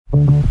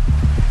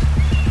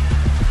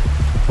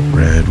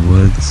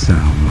Redwood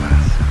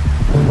Soundwave.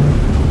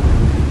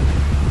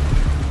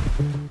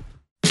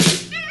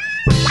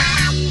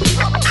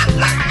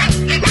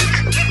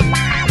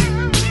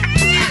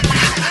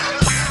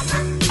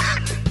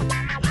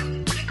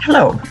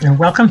 Hello, and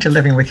welcome to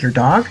Living with Your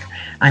Dog.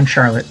 I'm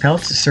Charlotte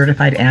Peltz, a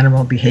certified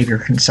animal behavior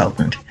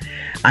consultant.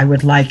 I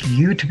would like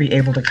you to be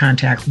able to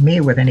contact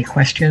me with any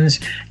questions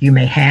you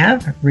may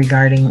have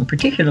regarding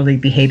particularly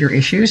behavior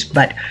issues,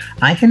 but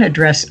I can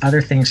address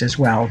other things as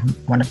well.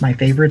 One of my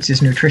favorites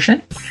is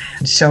nutrition.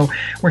 So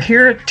we're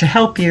here to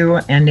help you,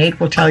 and Nate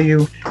will tell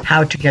you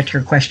how to get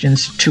your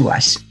questions to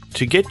us.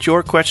 To get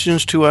your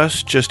questions to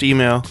us, just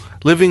email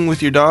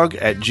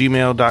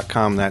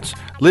livingwithyourdog@gmail.com. That's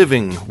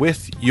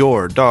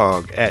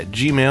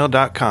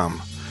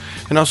livingwithyourdog@gmail.com.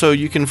 And also,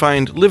 you can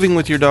find Living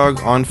With Your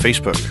Dog on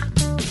Facebook.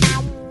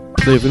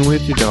 Living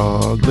with your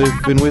dog,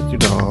 living with your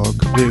dog,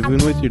 living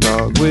with your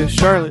dog with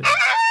Charlotte.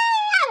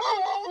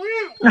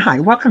 Hi,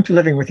 welcome to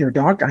Living with Your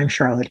Dog. I'm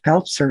Charlotte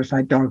Peltz,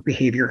 certified dog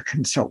behavior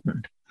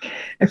consultant.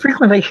 I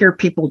frequently hear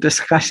people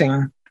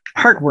discussing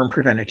heartworm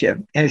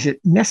preventative. Is it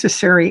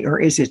necessary or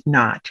is it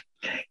not?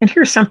 And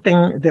here's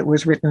something that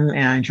was written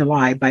in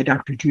July by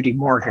Dr. Judy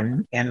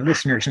Morgan, and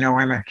listeners know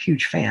I'm a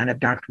huge fan of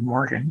Dr.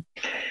 Morgan.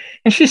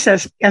 And she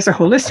says, as a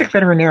holistic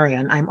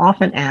veterinarian, I'm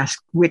often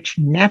asked which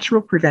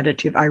natural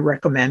preventative I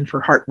recommend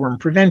for heartworm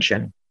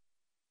prevention.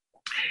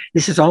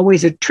 This is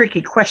always a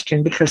tricky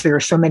question because there are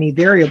so many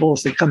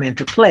variables that come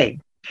into play.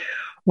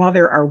 While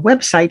there are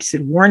websites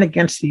that warn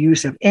against the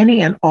use of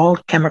any and all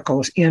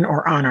chemicals in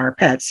or on our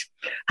pets,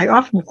 I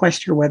often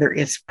question whether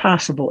it's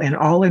possible in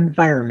all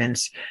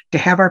environments to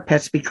have our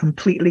pets be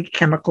completely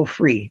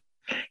chemical-free.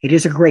 It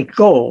is a great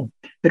goal,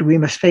 but we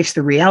must face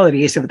the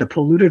realities of the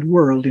polluted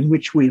world in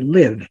which we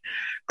live,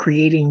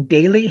 creating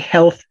daily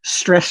health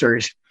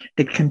stressors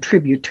that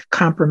contribute to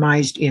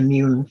compromised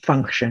immune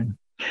function.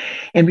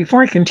 And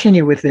before I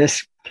continue with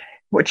this,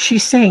 what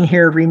she's saying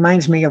here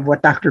reminds me of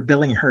what Dr.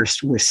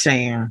 Billinghurst was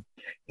saying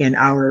in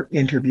our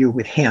interview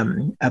with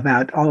him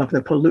about all of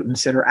the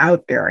pollutants that are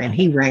out there. And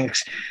he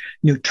ranks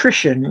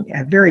nutrition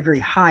very, very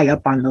high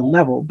up on the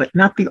level, but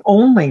not the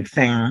only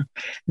thing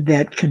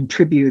that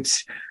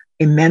contributes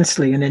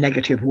immensely in a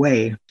negative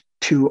way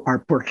to our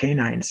poor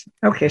canines.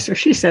 Okay, so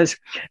she says,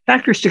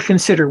 factors to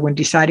consider when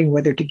deciding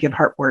whether to give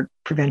heartworm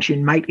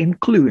prevention might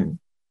include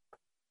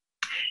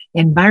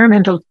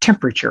environmental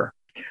temperature.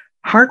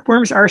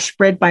 Heartworms are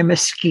spread by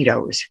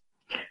mosquitoes.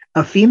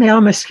 A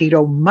female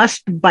mosquito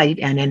must bite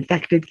an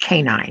infected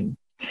canine.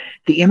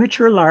 The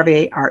immature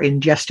larvae are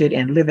ingested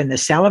and live in the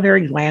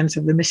salivary glands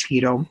of the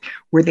mosquito,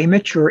 where they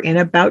mature in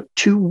about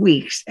 2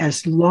 weeks,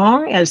 as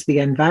long as the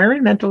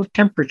environmental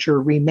temperature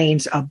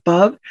remains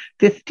above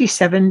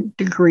 57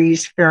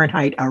 degrees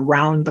Fahrenheit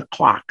around the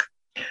clock.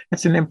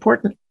 That's an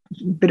important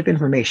bit of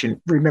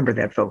information. Remember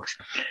that, folks.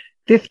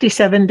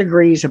 57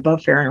 degrees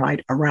above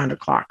Fahrenheit around the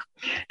clock.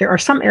 There are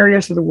some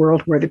areas of the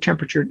world where the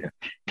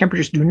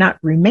temperatures do not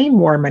remain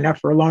warm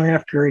enough for a long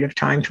enough period of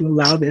time to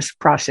allow this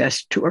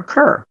process to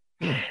occur.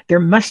 There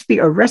must be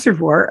a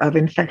reservoir of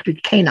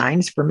infected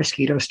canines for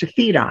mosquitoes to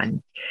feed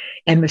on,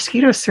 and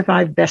mosquitoes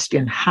survive best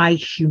in high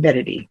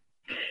humidity.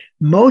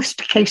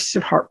 Most cases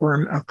of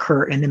heartworm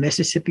occur in the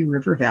Mississippi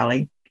River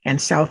Valley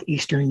and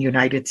southeastern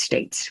United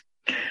States.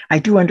 I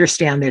do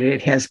understand that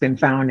it has been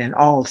found in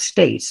all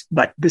states,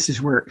 but this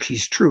is where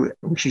she's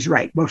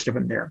right, most of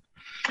them there.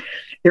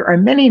 There are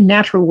many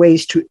natural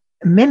ways to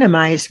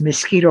minimize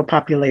mosquito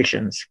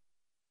populations.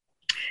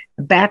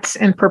 Bats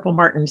and purple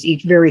martins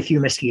eat very few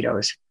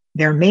mosquitoes.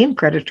 Their main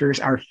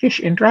predators are fish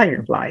and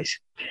dragonflies.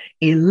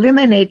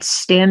 Eliminate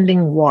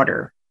standing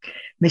water.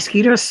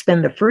 Mosquitoes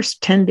spend the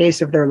first 10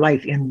 days of their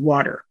life in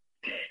water.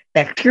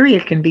 Bacteria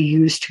can be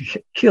used to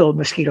kill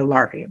mosquito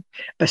larvae.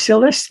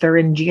 Bacillus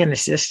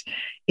thuringiensis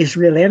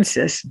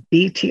israelensis,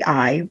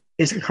 BTI,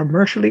 is a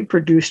commercially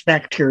produced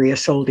bacteria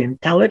sold in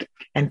pellet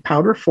and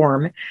powder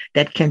form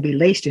that can be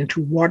laced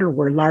into water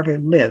where larvae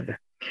live.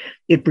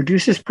 It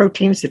produces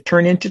proteins that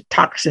turn into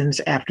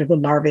toxins after the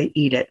larvae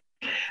eat it.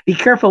 Be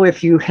careful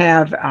if you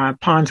have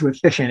ponds with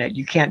fish in it.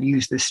 You can't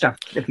use this stuff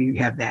if you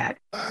have that.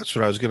 That's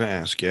what I was going to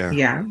ask,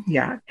 yeah.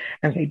 Yeah.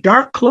 Okay.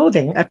 Dark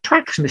clothing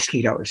attracts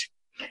mosquitoes,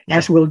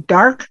 as will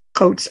dark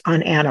coats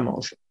on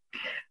animals.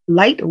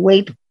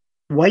 Lightweight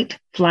white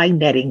fly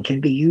netting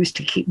can be used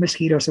to keep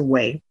mosquitoes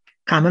away,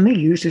 commonly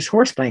used as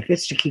horse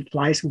blankets to keep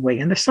flies away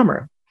in the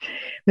summer.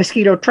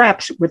 Mosquito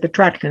traps with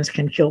attractants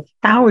can kill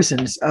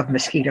thousands of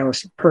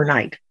mosquitoes per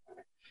night.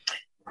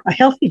 A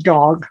healthy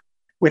dog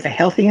with a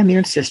healthy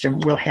immune system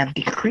will have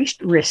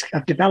decreased risk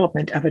of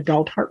development of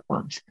adult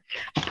heartworms,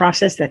 a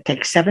process that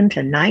takes 7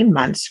 to 9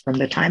 months from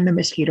the time the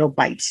mosquito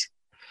bites.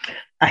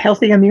 A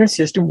healthy immune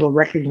system will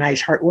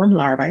recognize heartworm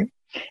larvae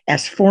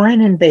as foreign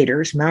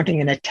invaders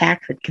mounting an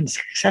attack that can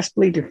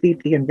successfully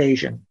defeat the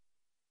invasion.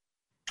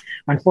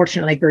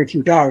 Unfortunately, very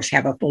few dogs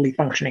have a fully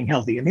functioning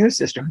healthy immune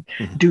system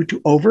due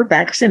to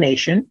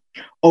over-vaccination,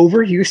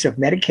 overuse of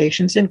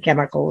medications and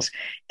chemicals,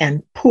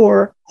 and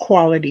poor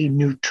quality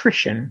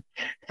nutrition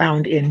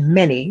found in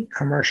many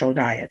commercial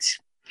diets.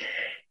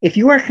 If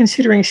you are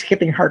considering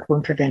skipping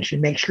heartworm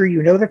prevention, make sure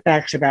you know the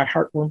facts about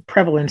heartworm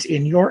prevalence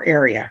in your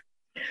area.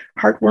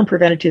 Heartworm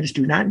preventatives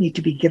do not need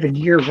to be given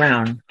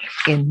year-round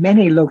in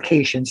many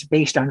locations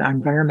based on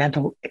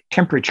environmental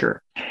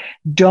temperature.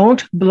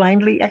 Don't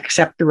blindly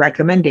accept the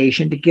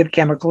recommendation to give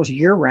chemicals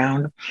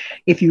year-round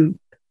if you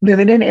live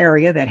in an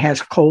area that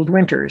has cold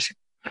winters.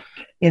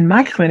 In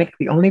my clinic,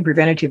 the only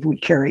preventative we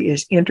carry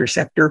is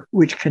Interceptor,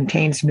 which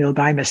contains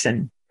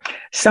milbimycin.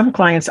 Some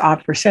clients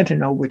opt for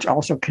Sentinel, which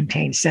also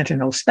contains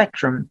Sentinel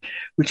Spectrum,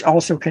 which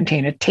also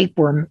contain a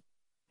tapeworm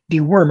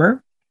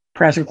dewormer,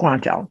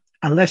 praziquantel.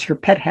 Unless your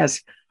pet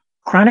has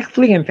chronic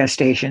flea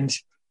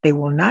infestations, they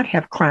will not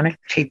have chronic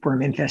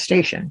tapeworm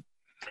infestation.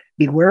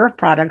 Beware of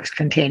products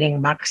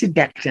containing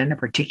moxidectin, a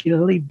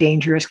particularly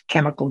dangerous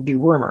chemical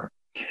dewormer.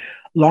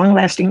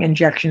 Long-lasting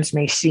injections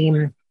may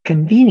seem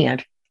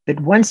convenient, but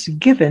once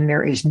given,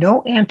 there is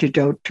no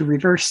antidote to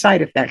reverse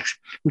side effects,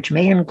 which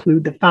may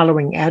include the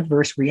following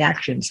adverse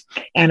reactions: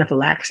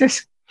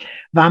 anaphylaxis,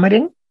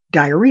 vomiting,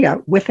 diarrhea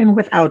with and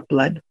without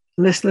blood,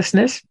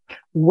 listlessness,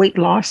 weight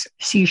loss,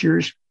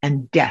 seizures,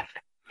 and death.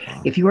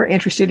 If you are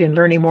interested in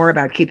learning more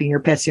about keeping your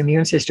pet's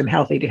immune system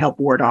healthy to help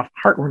ward off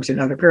heartworms and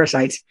other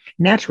parasites,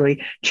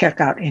 naturally, check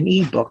out an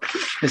ebook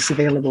that's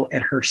available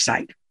at her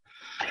site.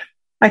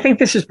 I think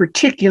this is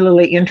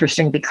particularly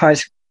interesting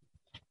because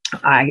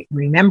I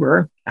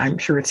remember, I'm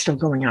sure it's still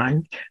going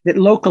on, that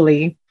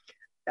locally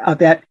a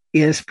vet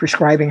is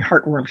prescribing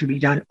heartworm to be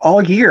done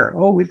all year.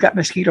 Oh, we've got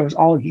mosquitoes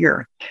all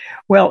year.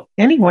 Well,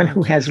 anyone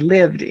who has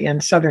lived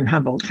in southern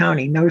Humboldt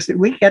County knows that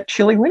we get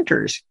chilly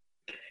winters,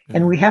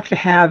 and we have to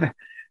have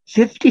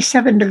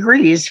 57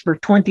 degrees for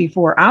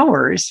 24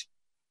 hours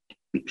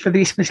for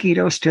these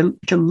mosquitoes to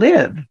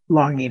live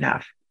long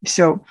enough.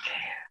 So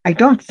I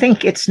don't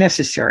think it's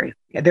necessary.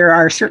 There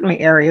are certainly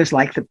areas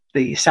like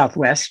the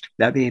Southwest,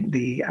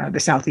 the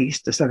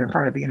Southeast, the southern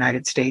part of the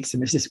United States, the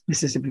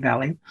Mississippi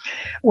Valley,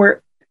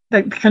 where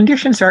the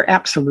conditions are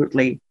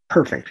absolutely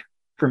perfect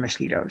for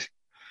mosquitoes.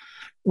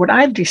 What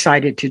I've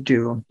decided to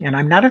do, and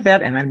I'm not a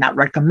vet and I'm not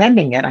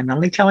recommending it, I'm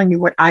only telling you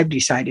what I've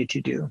decided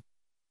to do.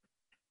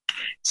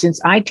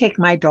 Since I take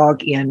my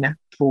dog in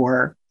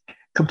for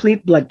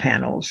complete blood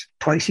panels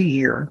twice a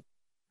year,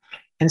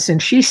 and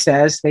since she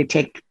says they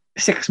take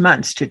 6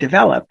 months to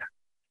develop,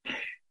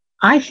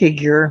 I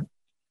figure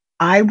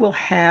I will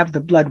have the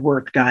blood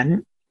work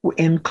done,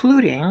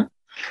 including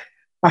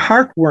a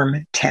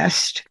heartworm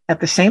test at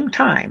the same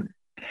time.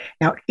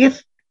 Now,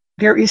 if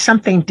there is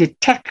something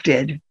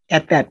detected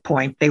at that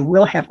point, they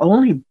will have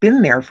only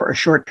been there for a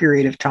short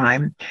period of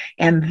time,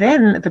 and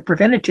then the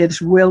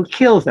preventatives will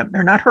kill them.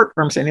 They're not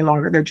heartworms any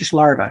longer, they're just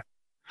larvae.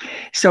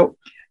 So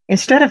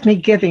instead of me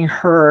giving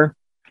her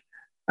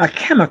a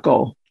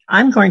chemical,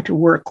 I'm going to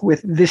work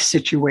with this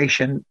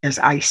situation as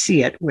I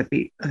see it with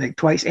the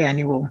twice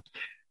annual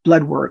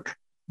blood work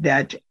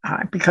that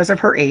because of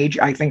her age,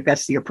 I think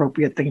that's the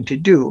appropriate thing to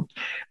do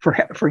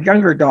for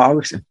younger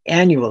dogs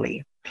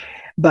annually.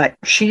 But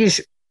she's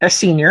a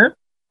senior,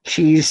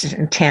 she's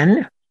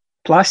 10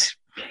 plus,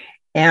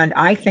 and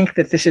I think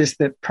that this is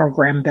the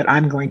program that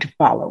I'm going to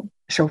follow.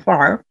 So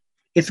far,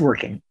 it's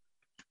working.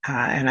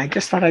 And I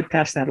just thought I'd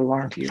pass that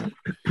along to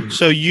you.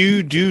 So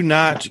you do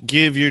not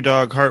give your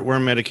dog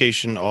heartworm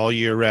medication all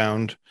year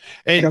round?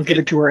 And I don't give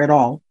it to her at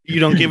all.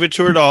 You don't give it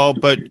to her at all,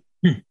 but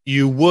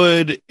you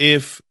would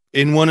if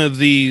in one of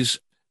these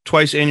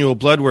twice annual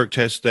blood work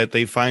tests that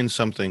they find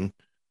something.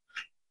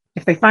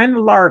 If they find the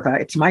larva,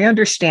 it's my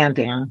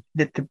understanding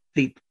that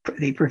the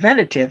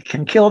preventative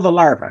can kill the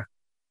larva.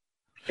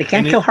 They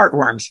can't kill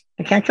heartworms.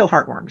 They can't kill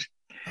heartworms.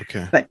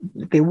 Okay. But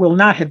they will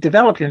not have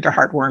developed into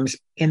heartworms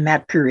in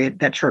that period,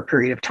 that short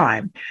period of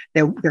time.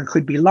 There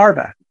could be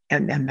larvae.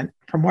 And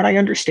from what I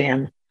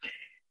understand,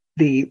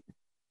 the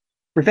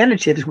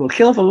preventatives will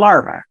kill the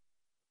larva.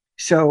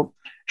 So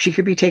she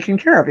could be taken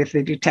care of if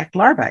they detect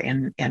larvae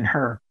in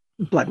her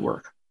blood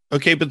work.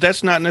 Okay, but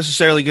that's not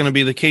necessarily going to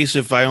be the case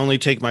if I only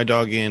take my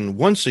dog in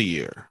once a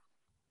year.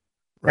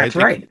 Right? That's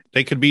right.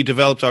 They could be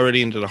developed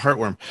already into the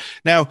heartworm.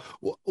 Now,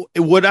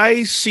 would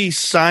I see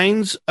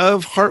signs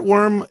of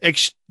heartworm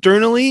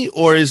externally,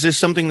 or is this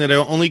something that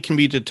only can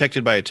be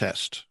detected by a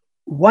test?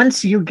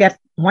 Once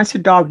a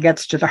dog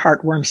gets to the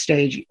heartworm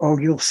stage,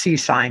 you'll see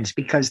signs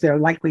because they're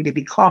likely to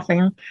be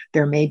coughing.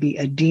 There may be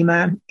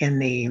edema in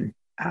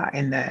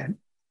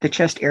the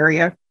chest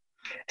area.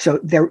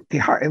 So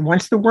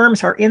once the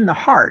worms are in the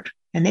heart,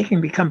 and they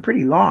can become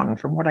pretty long,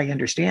 from what I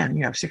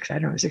understand, 6 to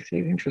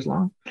 8 inches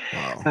long.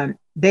 Wow.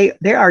 They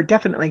are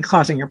definitely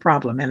causing a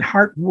problem. And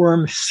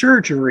heartworm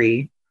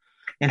surgery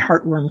and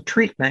heartworm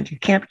treatment, you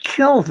can't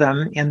kill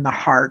them in the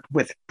heart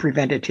with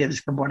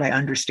preventatives, from what I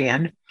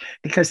understand,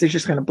 because they're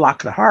just going to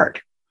block the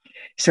heart.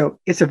 So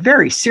it's a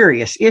very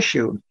serious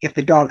issue if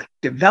the dog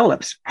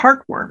develops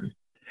heartworm.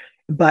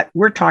 But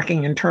we're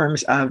talking in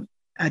terms of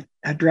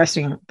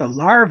addressing the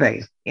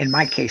larvae, in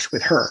my case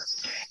with her,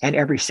 and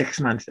every 6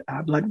 month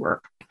blood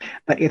work.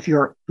 But if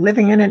you're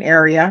living in an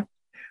area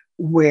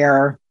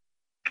where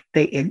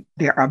they're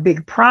a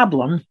big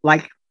problem,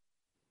 like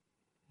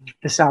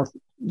the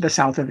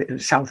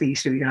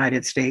southeast of the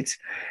United States,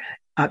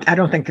 I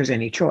don't think there's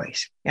any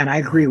choice. And I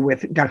agree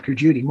with Dr.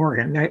 Judy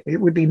Morgan. It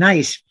would be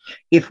nice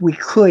if we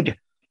could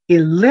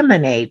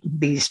eliminate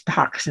these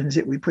toxins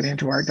that we put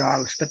into our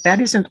dogs, but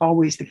that isn't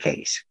always the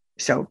case.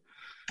 So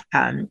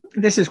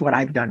this is what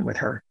I've done with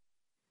her.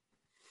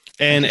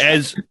 And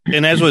as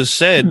was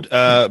said,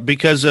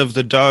 because of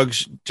the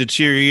dogs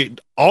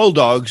all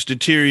dogs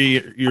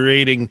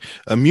deteriorating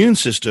immune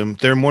system,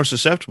 they're more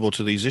susceptible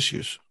to these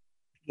issues.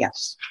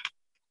 Yes.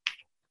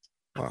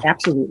 Wow.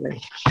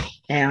 Absolutely.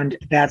 And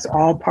that's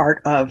all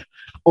part of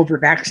over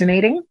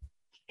vaccinating.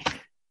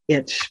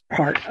 It's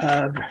part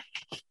of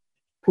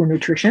poor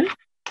nutrition.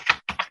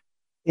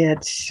 We're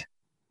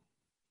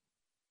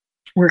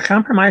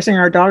compromising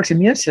our dogs'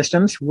 immune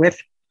systems with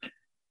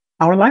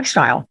our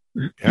lifestyle.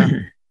 Yeah.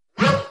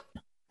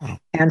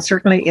 And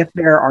certainly if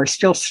there are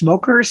still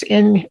smokers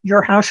in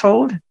your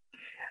household,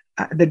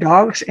 the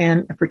dogs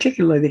and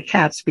particularly the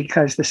cats,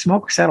 because the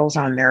smoke settles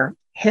on their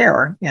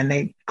hair and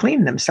they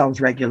clean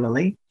themselves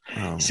regularly.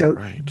 So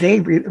right.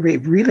 they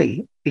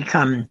really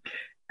become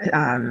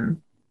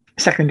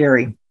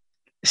secondary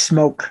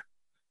smoke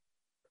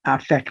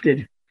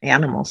affected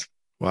animals.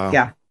 Wow.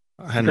 Yeah.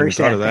 I hadn't even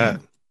thought of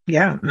that.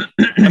 Yeah.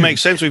 That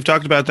makes sense. We've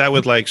talked about that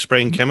with like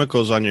spraying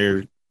chemicals on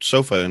your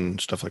sofa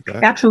and stuff like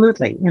that.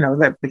 Absolutely.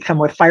 They come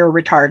with fire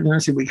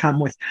retardants, and we come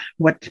with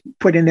what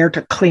put in there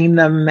to clean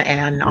them,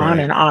 and on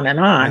and on and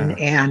on. Yeah.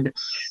 And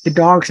the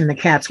dogs and the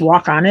cats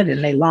walk on it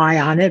and they lie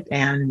on it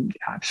and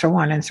so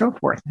on and so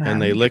forth.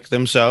 And they lick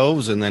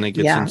themselves and then it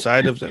gets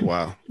inside of them.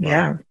 Wow.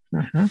 Yeah.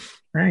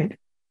 Right.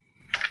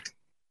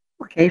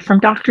 Okay. From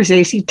Dr.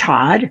 Zacy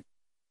Todd,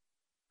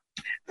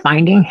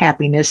 finding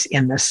happiness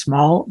in the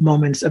small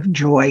moments of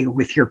joy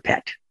with your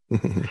pet.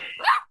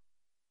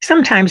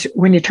 Sometimes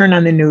when you turn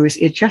on the news,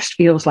 it just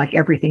feels like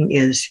everything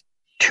is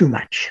too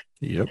much.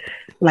 Yep.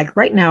 Like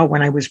right now,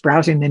 when I was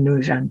browsing the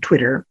news on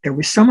Twitter, there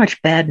was so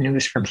much bad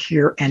news from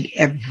here and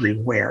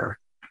everywhere.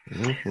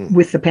 Mm-hmm.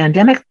 With the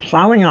pandemic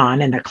plowing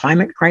on and the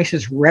climate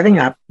crisis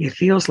revving up, it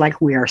feels like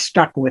we are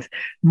stuck with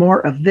more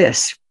of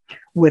this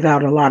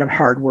without a lot of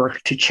hard work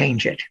to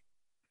change it.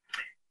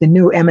 The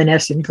new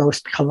M&S and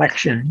Ghost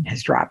collection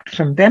has dropped.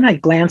 From then I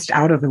glanced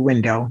out of the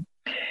window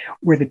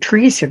where the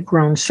trees have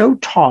grown so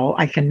tall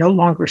I can no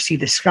longer see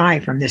the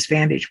sky from this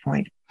vantage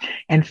point.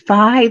 And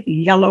 5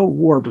 yellow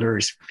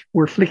warblers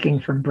were flicking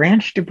from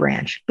branch to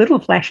branch, little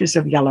flashes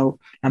of yellow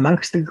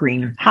amongst the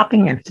green,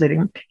 hopping and flitting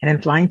and then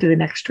flying to the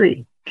next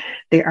tree.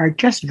 They are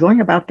just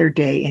going about their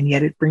day, and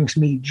yet it brings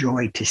me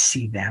joy to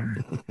see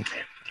them.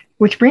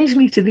 Which brings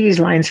me to these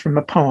lines from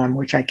a poem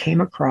which I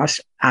came across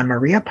on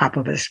Maria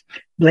Popova's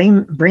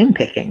Brain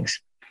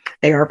Pickings.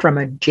 They are from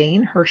a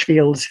Jane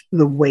Hirschfield's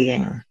The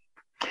Weighing.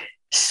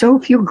 So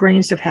few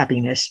grains of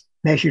happiness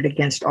measured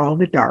against all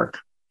the dark,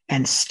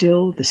 and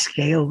still the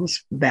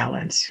scales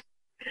balance.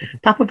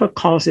 Popova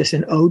calls this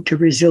an ode to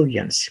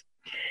resilience.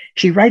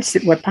 She writes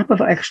that what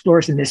Popova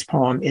explores in this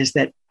poem is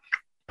that,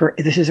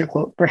 this is a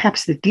quote,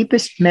 perhaps the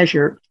deepest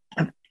measure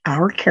of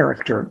our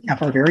character,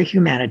 of our very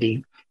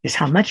humanity, is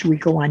how much we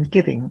go on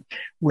giving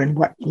when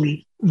what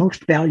we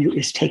most value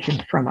is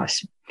taken from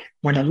us,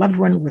 when a loved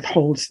one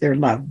withholds their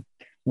love,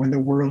 when the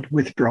world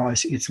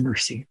withdraws its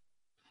mercy.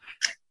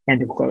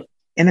 End of quote.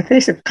 In the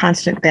face of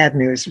constant bad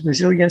news,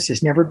 resilience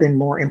has never been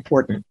more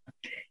important.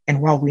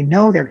 And while we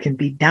know there can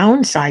be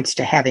downsides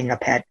to having a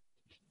pet,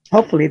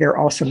 hopefully there are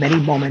also many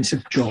moments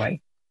of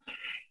joy.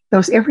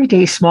 Those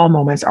everyday small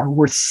moments are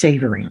worth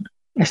savoring,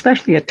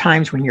 especially at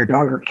times when your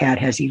dog or cat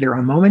has either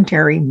a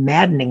momentary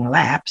maddening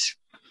lapse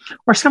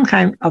or some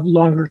kind of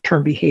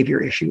longer-term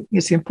behavior issue.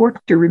 It's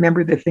important to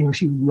remember the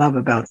things you love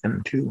about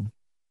them too.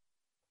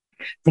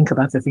 Think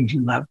about the things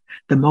you love,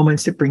 the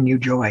moments that bring you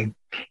joy,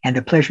 and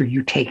the pleasure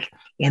you take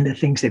in the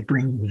things that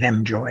bring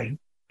them joy.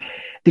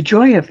 The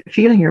joy of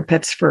feeling your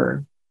pet's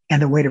fur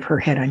and the weight of her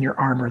head on your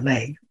arm or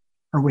leg,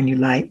 or when you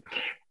lie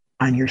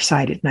on your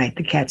side at night,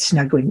 the cat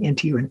snuggling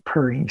into you and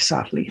purring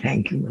softly.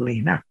 Thank you,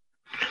 Melina.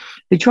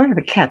 The joy of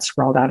a cat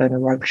sprawled out on a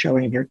rug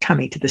showing their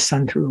tummy to the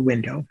sun through a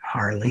window.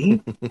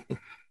 Harley.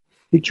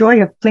 The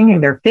joy of flinging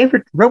their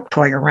favorite rope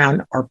toy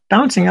around or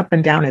bouncing up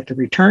and down at the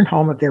return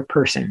home of their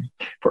person.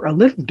 For a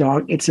little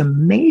dog, it's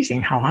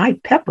amazing how high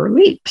Pepper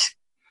leaps.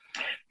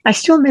 I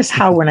still miss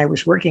how when I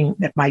was working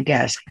at my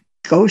desk,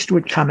 Ghost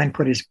would come and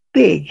put his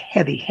big,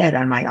 heavy head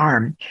on my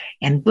arm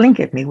and blink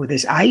at me with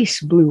his ice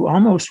blue,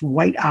 almost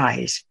white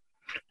eyes.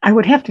 I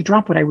would have to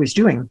drop what I was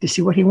doing to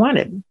see what he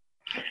wanted.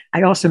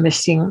 I also miss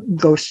seeing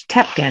Ghost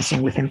tap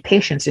dancing with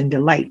impatience and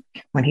delight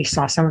when he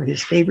saw some of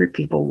his favorite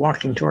people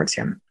walking towards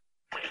him.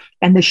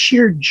 And the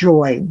sheer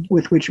joy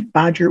with which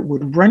Bodger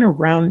would run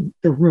around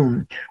the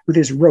room with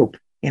his rope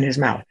in his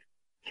mouth.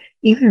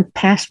 Even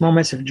past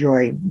moments of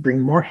joy bring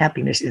more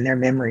happiness in their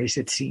memories,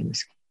 it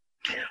seems.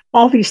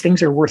 All these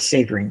things are worth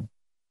savoring.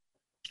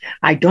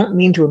 I don't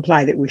mean to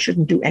imply that we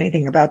shouldn't do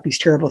anything about these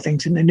terrible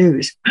things in the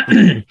news.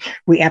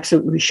 We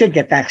absolutely should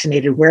get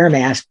vaccinated, wear a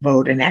mask,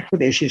 vote, and act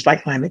with issues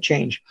like climate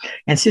change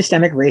and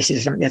systemic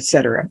racism,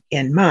 etc.,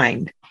 in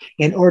mind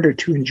in order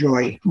to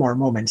enjoy more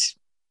moments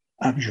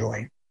of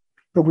joy.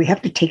 But we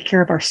have to take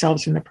care of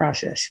ourselves in the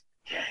process.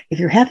 If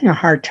you're having a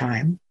hard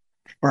time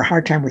or a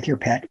hard time with your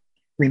pet,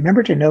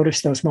 remember to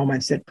notice those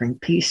moments that bring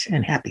peace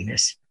and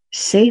happiness.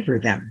 Savor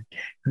them.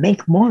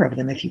 Make more of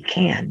them if you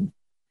can.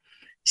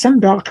 Some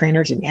dog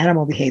trainers and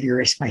animal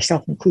behaviorists,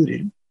 myself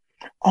included,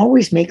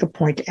 always make a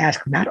point to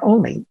ask not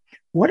only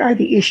what are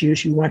the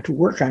issues you want to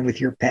work on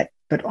with your pet,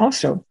 but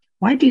also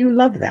why do you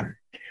love them?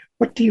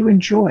 What do you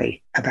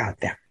enjoy about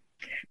them?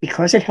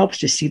 Because it helps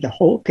to see the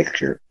whole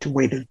picture, to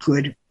weigh the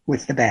good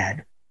with the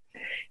bad.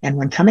 And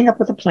when coming up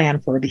with a plan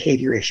for a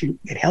behavior issue,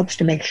 it helps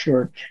to make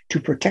sure to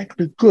protect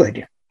the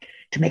good,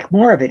 to make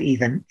more of it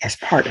even as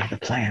part of the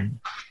plan.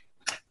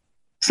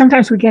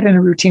 Sometimes we get in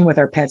a routine with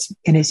our pets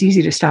and it's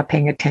easy to stop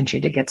paying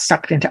attention, to get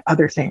sucked into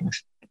other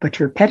things. But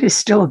your pet is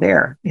still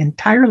there,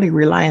 entirely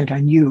reliant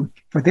on you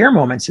for their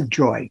moments of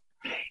joy.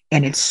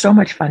 And it's so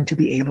much fun to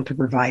be able to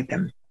provide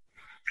them.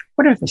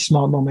 What are the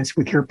small moments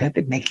with your pet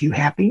that make you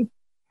happy?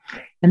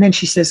 And then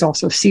she says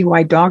also, see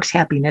why dogs'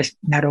 happiness,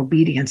 not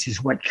obedience,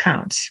 is what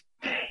counts.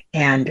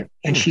 And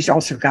she's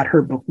also got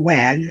her book,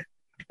 WAG,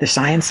 The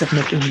Science of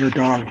Making Your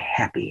Dog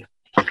Happy.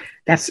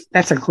 That's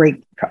a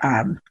great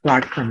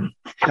blog from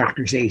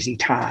Dr. Zazie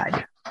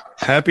Todd.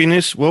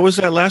 Happiness. What was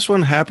that last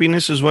one?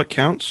 Happiness is what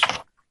counts?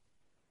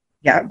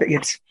 Yeah,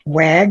 it's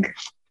WAG.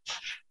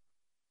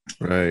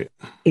 Right.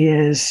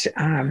 Is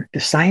The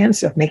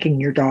Science of Making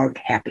Your Dog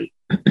Happy.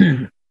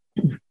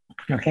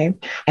 Okay.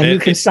 And you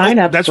can sign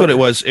up. That's what it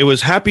was. It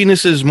was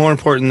happiness is more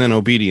important than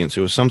obedience.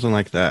 It was something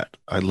like that.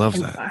 I love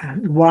that.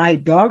 Why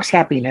dogs'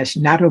 happiness,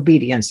 not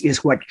obedience,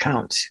 is what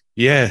counts.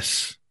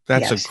 Yes.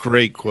 That's a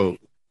great quote.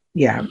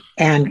 Yeah.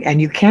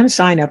 And you can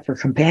sign up for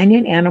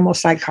companion animal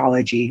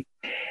psychology,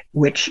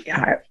 which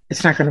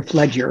it's not going to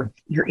flood your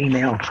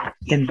email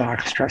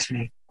inbox. Trust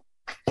me.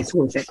 It's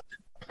worth it.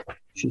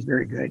 She's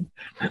very good.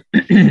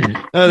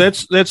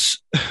 That's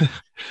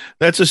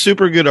a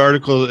super good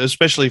article,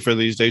 especially for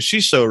these days.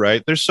 She's so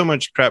right. There's so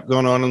much crap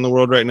going on in the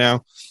world right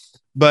now.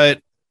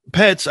 But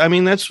pets, I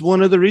mean, that's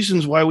one of the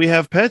reasons why we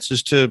have pets,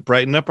 is to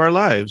brighten up our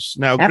lives.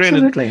 Now,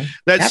 granted,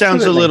 that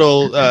sounds a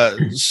little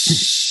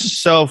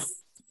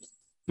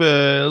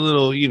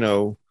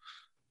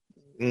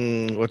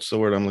what's the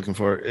word I'm looking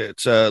for?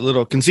 It's a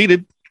little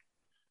conceited.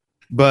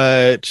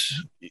 But,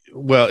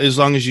 well, as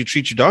long as you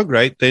treat your dog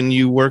right, then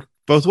you work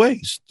both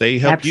ways. They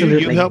help you,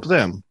 you help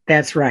them.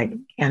 That's right.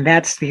 And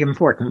that's the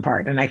important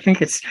part. And I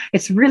think it's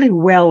really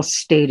well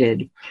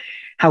stated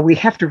how we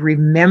have to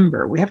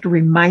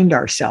remind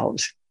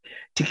ourselves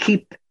to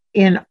keep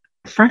in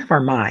front of our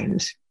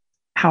minds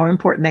how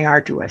important they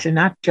are to us and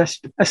not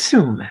just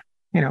assume,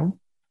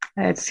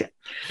 it's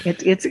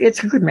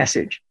a good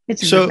message.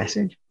 It's a good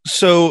message.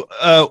 So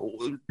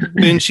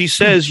when she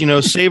says,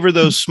 savor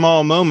those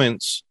small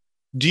moments,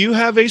 do you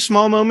have a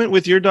small moment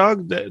with your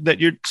dog that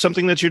you're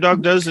something that your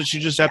dog does that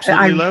you just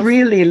absolutely love? I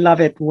really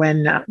love it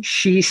when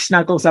she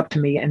snuggles up to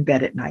me in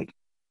bed at night.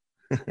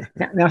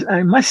 Now,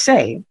 I must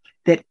say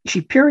that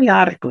she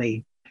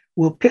periodically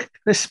will pick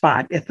the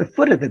spot at the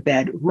foot of the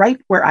bed right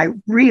where I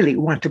really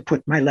want to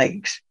put my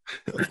legs.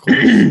 Of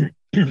course.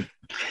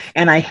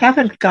 And I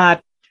haven't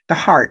got the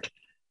heart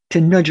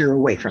to nudge her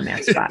away from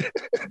that spot.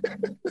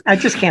 I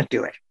just can't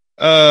do it.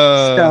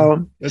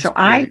 So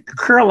I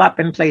curl up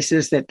in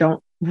places that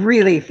don't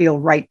really feel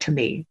right to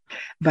me.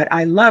 But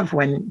I love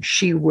when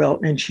she will,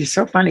 and she's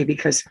so funny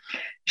because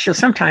she'll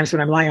sometimes,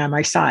 when I'm lying on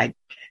my side,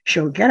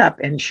 she'll get up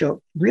and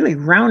she'll really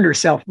round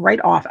herself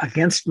right off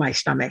against my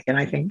stomach. And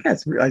I think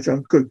that's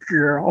a good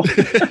girl.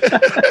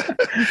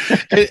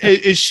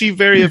 Is she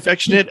very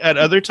affectionate at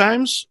other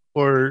times?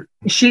 Or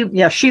she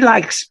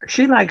likes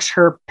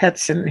her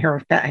pets and her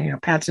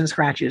pats and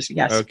scratches.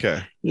 Yes.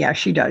 Okay. Yeah,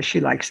 she does. She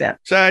likes that.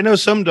 So I know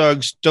some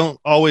dogs don't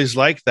always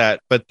like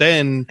that, but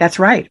then that's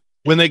right.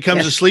 When they come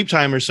to sleep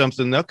time or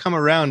something, they'll come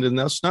around and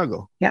they'll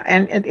snuggle. Yeah,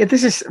 and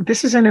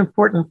this is an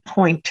important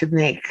point to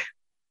make,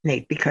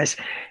 Nate, because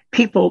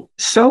people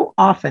so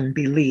often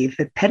believe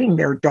that petting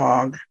their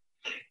dog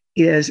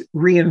is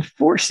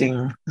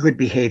reinforcing good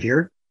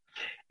behavior,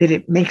 that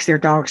it makes their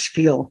dogs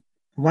feel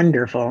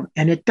wonderful,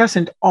 and it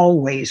doesn't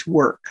always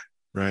work.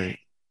 Right.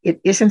 It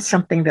isn't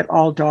something that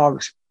all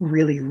dogs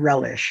really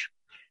relish.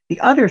 The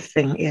other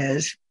thing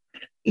is,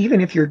 even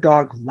if your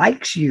dog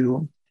likes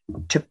you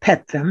to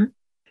pet them,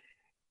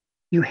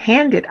 you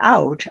hand it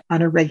out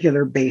on a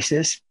regular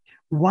basis,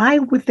 why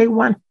would they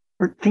want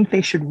or think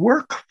they should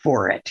work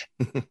for it?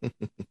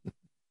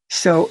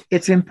 So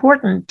it's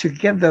important to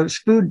give those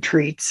food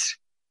treats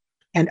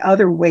and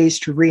other ways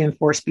to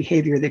reinforce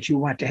behavior that you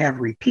want to have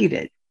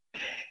repeated.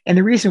 And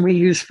the reason we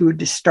use food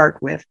to start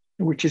with,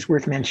 which is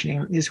worth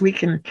mentioning, is we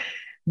can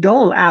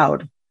dole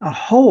out a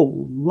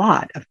whole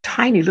lot of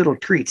tiny little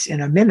treats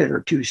in a minute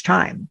or two's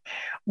time.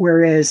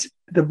 Whereas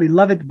the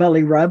beloved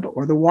belly rub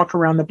or the walk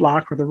around the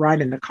block or the ride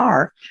in the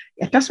car,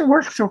 it doesn't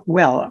work so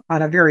well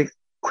on a very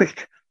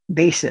quick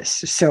basis.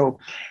 So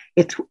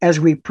it's as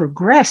we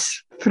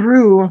progress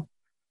through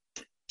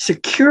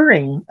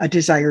securing a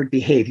desired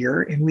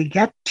behavior and we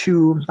get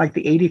to like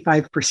the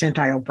 85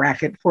 percentile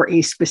bracket for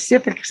a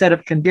specific set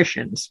of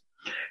conditions,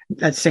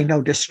 let's say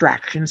no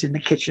distractions in the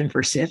kitchen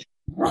for sit,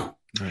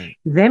 Right.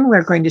 Then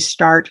we're going to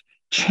start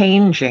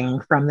changing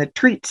from the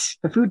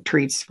food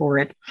treats for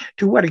it,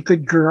 to what a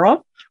good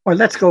girl, or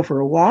let's go for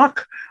a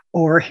walk,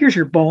 or here's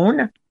your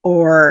bone,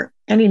 or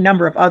any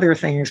number of other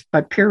things,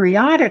 but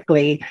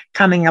periodically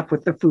coming up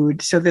with the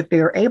food so that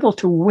they're able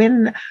to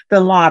win the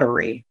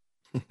lottery,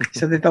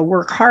 so that they'll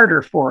work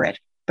harder for it.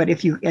 But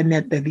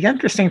the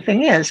interesting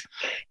thing is,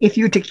 if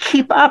you to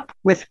keep up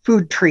with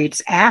food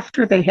treats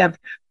after they have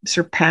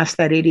surpassed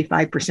that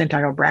 85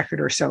 percentile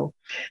bracket or so,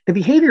 the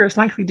behavior is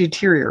likely to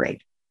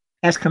deteriorate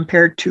as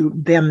compared to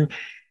them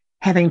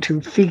having to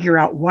figure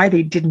out why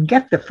they didn't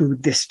get the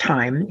food this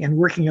time and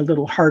working a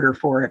little harder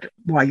for it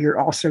while you're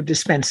also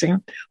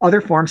dispensing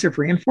other forms of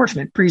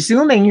reinforcement,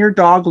 presuming your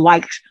dog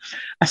likes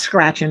a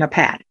scratch and a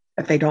pat.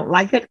 If they don't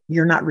like it,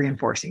 you're not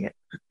reinforcing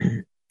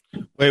it.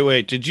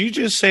 Wait. Did you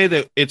just say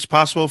that it's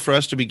possible for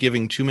us to be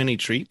giving too many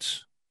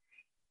treats?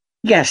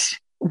 Yes.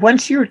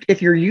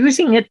 If you're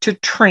using it to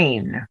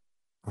train,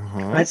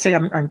 let's say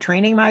I'm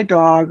training my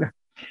dog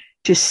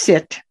to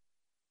sit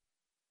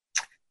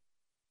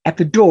at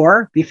the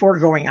door before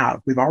going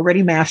out. We've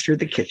already mastered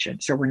the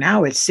kitchen. So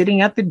it's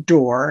sitting at the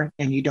door,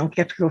 and you don't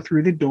get to go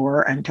through the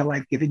door until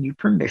I've given you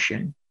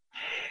permission.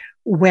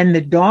 When the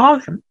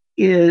dog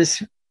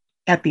is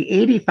at the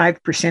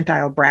 85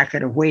 percentile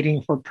bracket of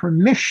waiting for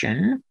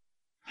permission,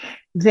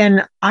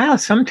 then I'll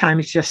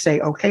sometimes just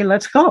say, okay,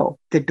 let's go.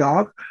 The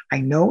dog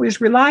I know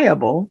is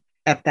reliable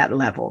at that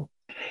level.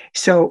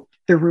 So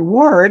the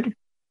reward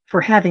for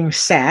having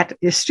sat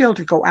is still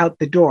to go out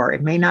the door.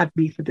 It may not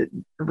be for the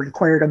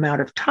required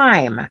amount of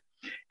time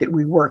that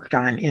we worked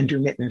on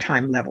intermittent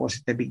time levels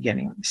at the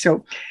beginning.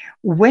 So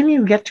when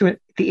you get to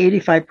the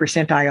 85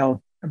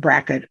 percentile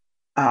bracket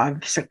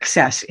of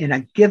success in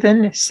a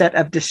given set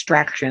of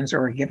distractions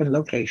or a given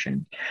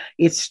location,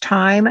 it's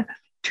time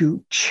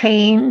to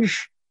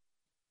change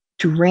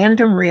to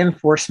random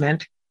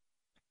reinforcement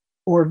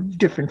or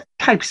different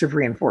types of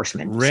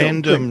reinforcement.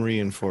 Random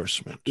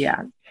reinforcement.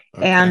 Yeah.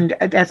 Okay. And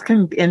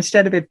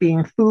instead of it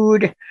being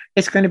food,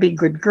 it's going to be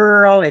good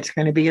girl. It's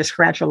going to be a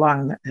scratch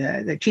along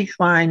the cheek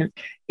line.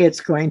 It's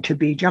going to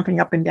be jumping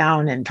up and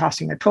down and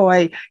tossing a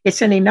toy.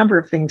 It's any number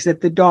of things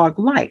that the dog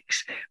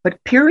likes,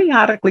 but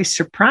periodically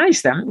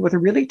surprise them with a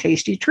really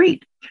tasty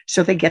treat.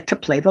 So they get to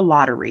play the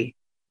lottery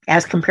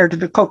as compared to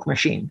the Coke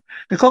machine.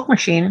 The Coke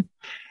machine,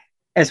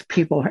 as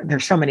people,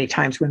 there's so many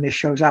times when this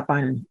shows up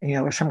on,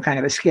 some kind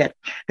of a skit,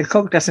 the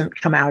Coke doesn't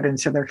come out. And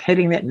so they're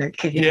hitting it and they're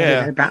kicking it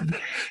and they're bouncing.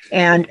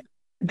 And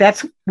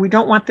we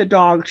don't want the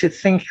dog to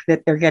think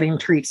that they're getting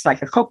treats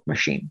like a Coke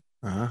machine.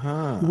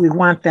 We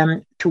want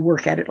them to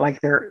work at it like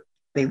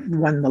they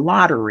won the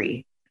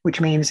lottery,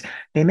 which means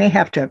they may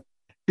have to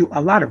do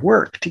a lot of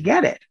work to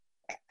get it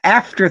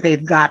after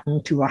they've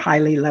gotten to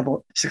a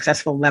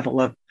successful level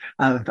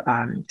of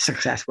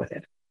success with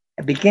it.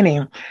 At the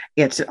beginning,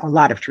 it's a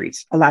lot of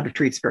treats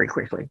very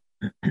quickly.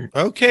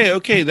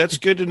 Okay. That's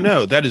good to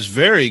know. That is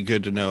very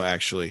good to know,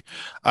 actually.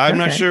 I'm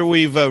not sure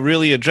we've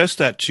really addressed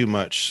that too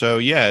much. So,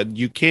 yeah,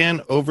 you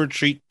can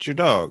overtreat your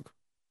dog.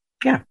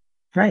 Yeah,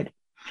 right.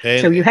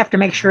 So you have to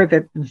make sure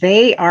that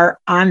they are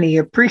on the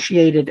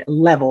appreciated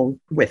level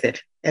with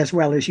it as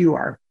well as you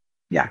are.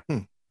 Yeah.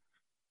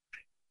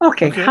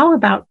 Okay. How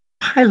about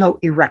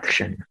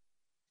piloerection?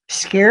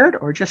 Scared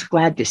or just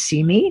glad to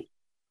see me?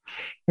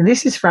 And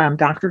this is from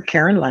Dr.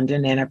 Karen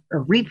London in a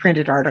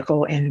reprinted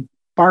article in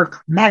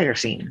Bark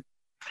Magazine,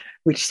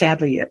 which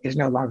sadly is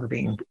no longer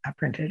being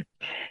printed,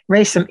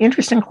 raised some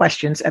interesting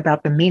questions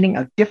about the meaning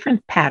of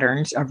different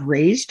patterns of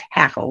raised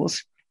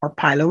hackles or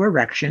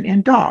piloerection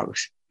in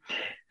dogs.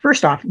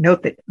 First off,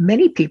 note that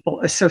many people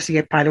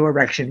associate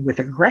piloerection with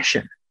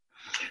aggression,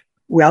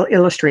 well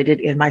illustrated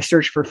in my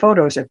search for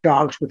photos of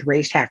dogs with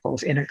raised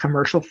hackles in a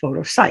commercial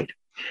photo site.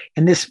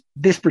 And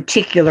this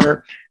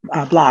particular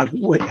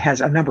blog has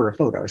a number of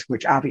photos,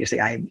 which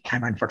obviously I'm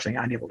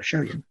unfortunately unable to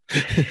show you.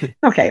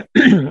 Okay.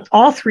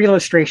 All three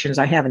illustrations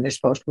I have in this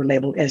post were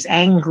labeled as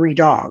angry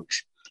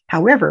dogs.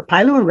 However,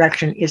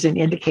 piloerection is an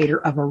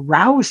indicator of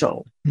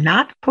arousal,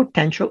 not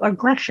potential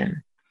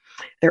aggression.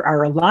 There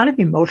are a lot of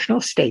emotional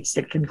states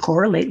that can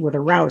correlate with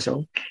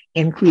arousal,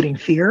 including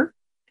fear,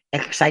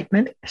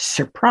 excitement,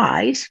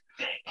 surprise,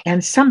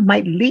 and some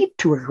might lead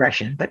to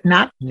aggression, but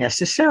not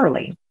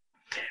necessarily.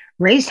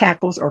 Raised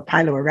hackles or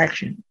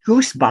piloerection,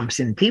 goosebumps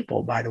in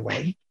people, by the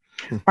way,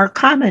 are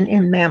common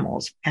in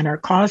mammals and are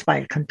caused by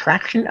a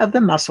contraction of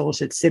the muscles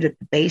that sit at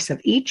the base of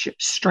each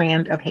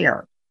strand of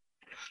hair.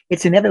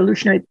 It's an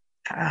evolutionary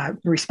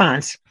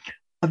response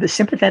of the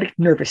sympathetic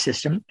nervous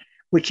system,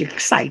 which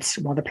excites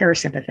while the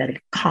parasympathetic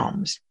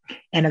calms,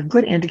 and a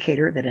good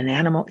indicator that an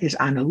animal is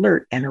on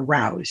alert and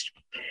aroused.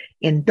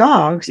 In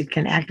dogs, it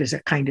can act as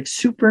a kind of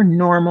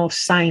supernormal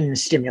sign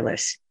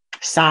stimulus.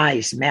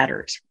 Size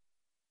matters.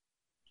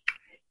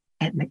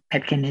 And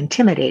it can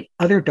intimidate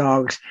other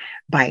dogs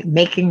by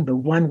making the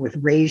one with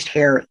raised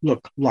hair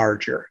look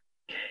larger.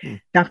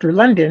 Dr.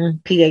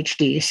 London,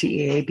 PhD,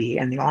 CAAB,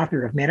 and the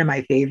author of many of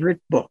my favorite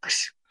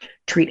books,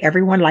 Treat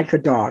Everyone Like a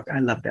Dog, I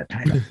love that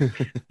title,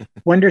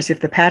 wonders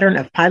if the pattern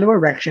of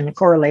piloerection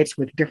correlates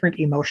with different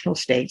emotional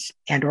states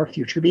and or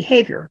future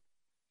behavior.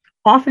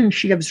 Often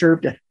she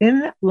observed a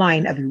thin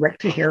line of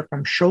erected hair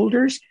from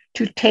shoulders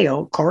to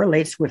tail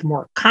correlates with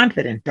more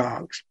confident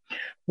dogs,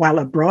 while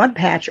a broad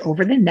patch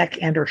over the neck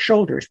and or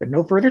shoulders, but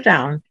no further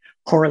down,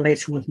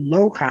 correlates with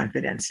low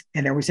confidence.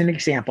 And there was an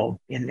example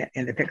in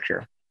the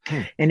picture.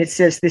 And it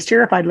says this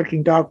terrified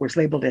looking dog was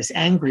labeled as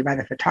angry by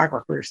the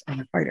photographers on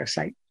the photo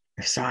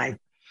side.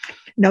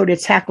 Note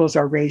its hackles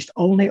are raised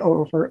only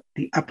over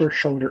the upper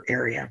shoulder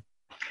area.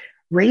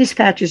 Raised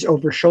patches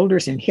over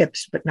shoulders and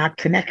hips, but not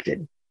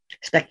connected,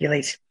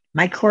 speculates,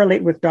 might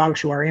correlate with dogs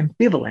who are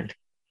ambivalent.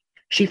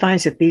 She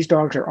finds that these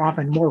dogs are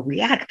often more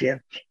reactive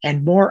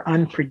and more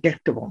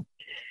unpredictable.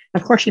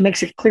 Of course, she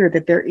makes it clear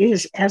that there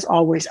is, as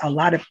always, a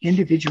lot of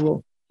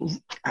individual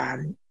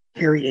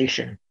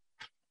variation.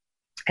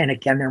 And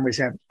again, there was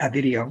a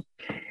video.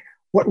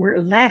 What we're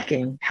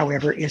lacking,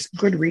 however, is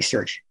good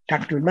research.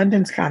 Dr.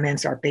 London's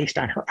comments are based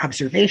on her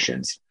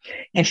observations,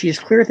 and she is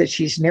clear that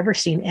she's never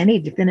seen any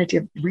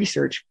definitive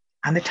research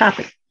on the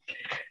topic.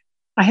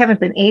 I haven't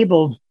been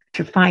able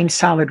to find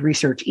solid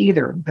research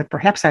either, but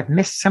perhaps I've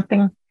missed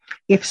something.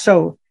 If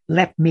so,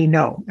 let me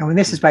know. And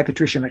this is by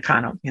Patricia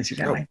McConnell,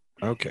 incidentally.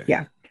 Oh, okay.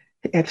 Yeah.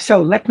 If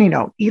so, let me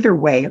know. Either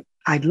way,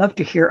 I'd love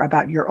to hear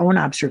about your own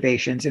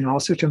observations and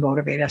also to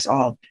motivate us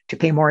all to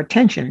pay more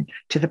attention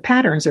to the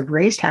patterns of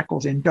raised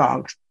hackles in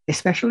dogs,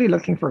 especially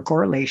looking for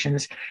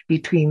correlations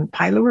between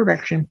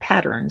piloerection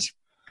patterns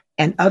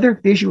and other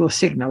visual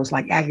signals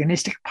like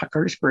agonistic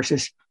puckers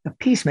versus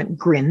appeasement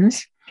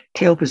grins,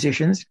 tail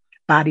positions,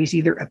 bodies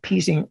either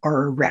appeasing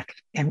or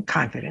erect and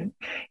confident.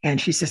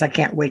 And she says, I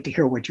can't wait to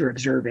hear what you're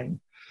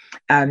observing.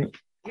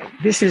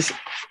 This is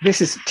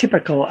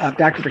typical of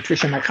Dr.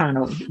 Patricia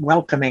McConnell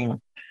welcoming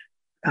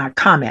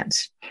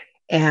comments.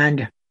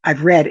 And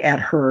I've read at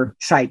her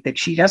site that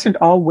she doesn't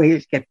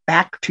always get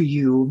back to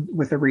you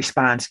with a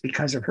response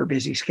because of her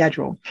busy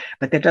schedule,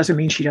 but that doesn't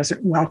mean she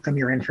doesn't welcome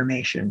your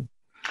information.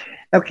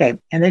 Okay.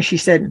 And then she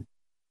said,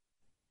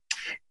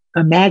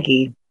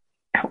 Maggie,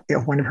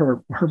 one of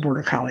her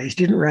border collies,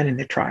 didn't run in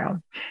the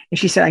trial. And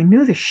she said, I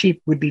knew the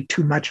sheep would be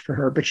too much for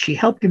her, but she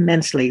helped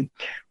immensely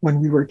when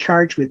we were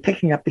charged with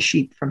picking up the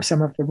sheep from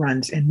some of the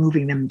runs and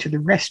moving them to the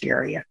rest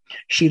area.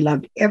 She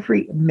loved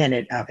every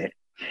minute of it.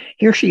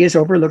 Here she is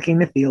overlooking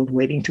the field,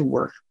 waiting to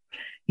work.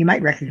 You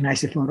might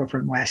recognize the photo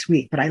from last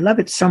week, but I love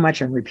it so much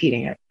I'm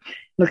repeating it.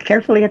 Look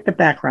carefully at the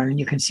background and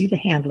you can see the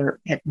handler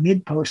at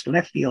mid-post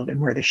left field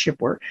and where the sheep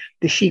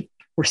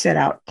were set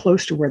out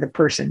close to where the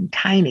person,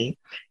 Tiny,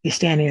 is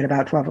standing at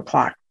about 12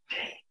 o'clock.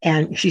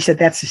 And she said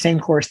that's the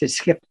same course that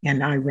Skip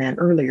and I ran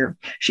earlier.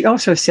 She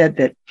also said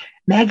that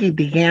Maggie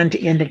began to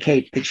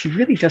indicate that she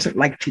really doesn't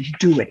like to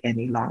do it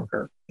any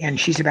longer. And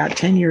she's about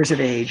 10 years of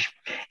age,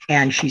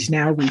 and she's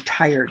now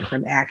retired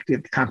from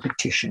active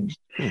competition.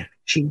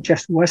 She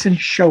just wasn't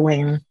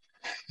showing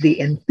the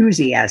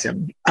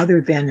enthusiasm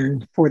other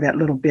than for that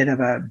little bit of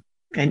an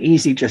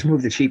easy, just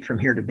move the sheep from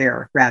here to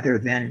there, rather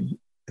than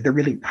the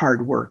really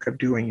hard work of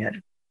doing it.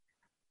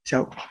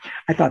 So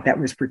I thought that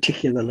was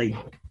particularly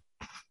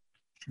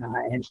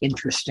and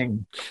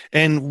interesting.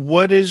 And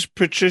what is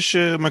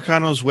Patricia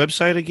McConnell's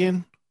website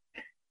again?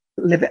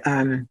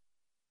 The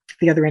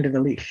other end of the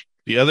leash.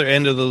 The other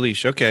end of the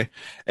leash. Okay.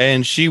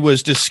 And she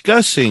was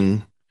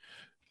discussing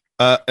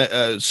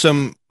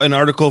an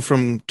article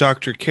from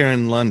Dr.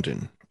 Karen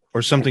London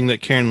or something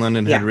that Karen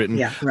London had written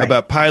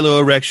about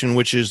piloerection,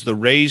 which is the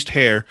raised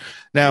hair.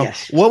 Now,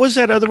 what was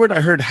that other word?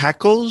 I heard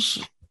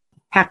hackles.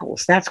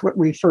 Hackles. That's what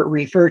we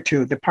refer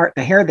to. The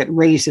hair that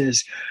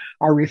raises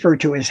are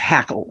referred to as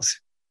hackles.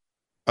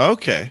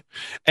 Okay.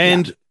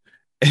 And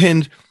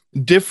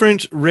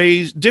different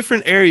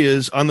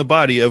areas on the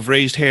body of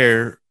raised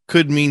hair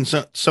could mean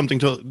something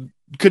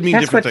could mean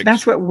different things.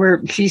 That's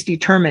what she's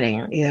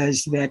determining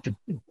is that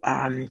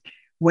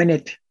when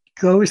it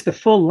goes the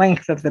full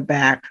length of the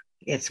back,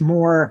 it's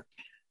more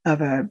of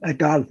a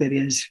dog that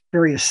is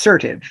very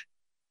assertive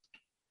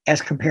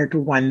as compared to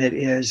one that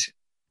is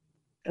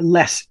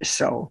less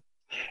so.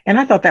 And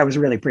I thought that was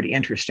really pretty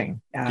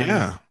interesting.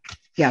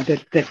 It's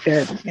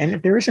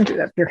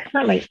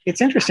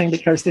interesting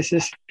because this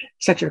is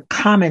such a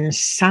common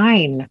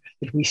sign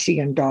that we see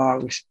in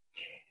dogs,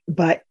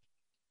 but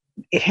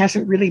it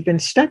hasn't really been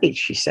studied,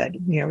 she said.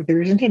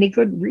 There isn't any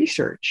good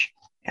research.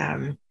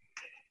 And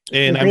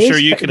I'm sure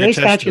you can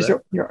attest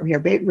to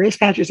that. Raised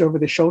patches over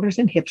the shoulders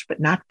and hips, but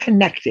not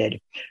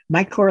connected,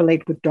 might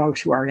correlate with dogs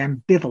who are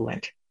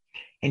ambivalent.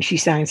 And she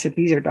finds that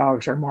these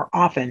dogs are more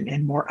often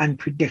and more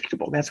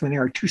unpredictable. That's when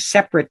there are two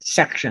separate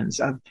sections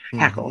of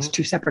hackles,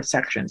 two separate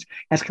sections,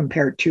 as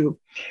compared to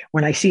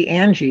when I see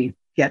Angie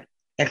get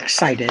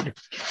excited.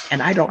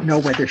 And I don't know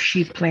whether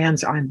she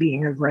plans on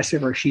being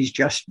aggressive or she's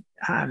just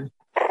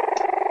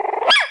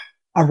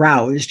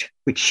aroused,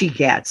 which she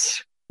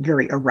gets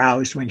very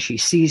aroused when she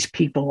sees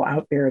people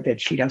out there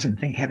that she doesn't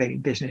think have any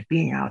business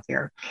being out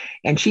there.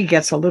 And she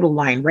gets a little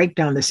line right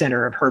down the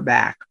center of her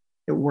back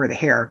where the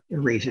hair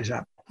raises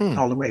up.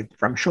 All the way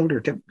from shoulder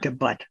to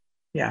butt.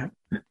 Yeah.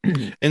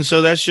 And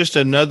so that's just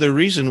another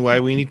reason why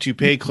we need to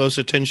pay close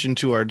attention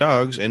to our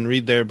dogs and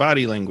read their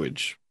body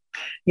language.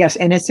 Yes.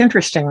 And it's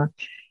interesting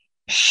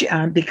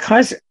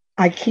because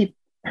I keep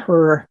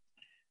her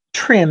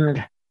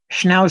trimmed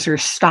Schnauzer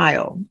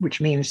style,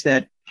 which means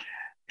that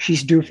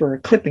she's due for a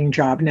clipping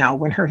job now.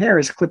 When her hair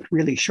is clipped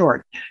really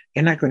short,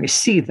 you're not going to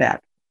see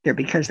that there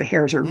because the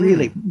hairs are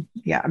really,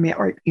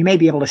 or you may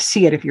be able to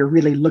see it if you're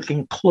really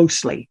looking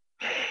closely.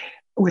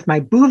 With my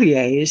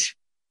Bouviers,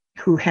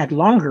 who had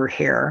longer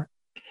hair,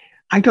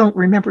 I don't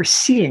remember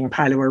seeing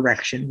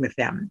piloerection with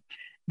them.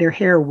 Their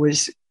hair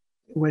was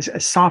a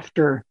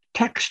softer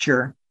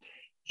texture,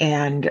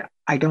 and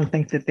I don't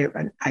think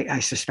that I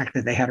suspect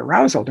that they had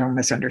arousal, don't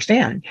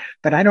misunderstand,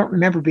 but I don't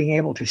remember being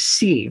able to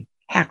see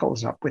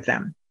hackles up with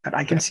them, but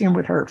I can see them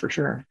with her for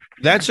sure.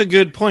 That's a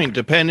good point,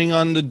 depending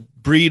on the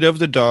breed of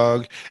the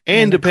dog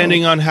and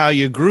depending on how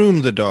you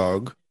groom the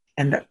dog.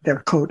 And their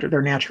coat,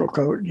 their natural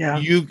coat.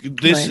 Yeah.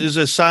 This is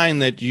a sign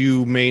that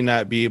you may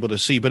not be able to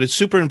see, but it's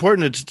super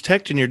important to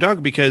detect in your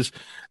dog because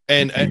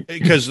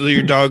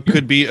your dog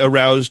could be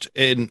aroused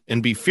and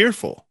be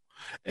fearful.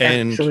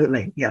 And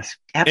absolutely. Yes,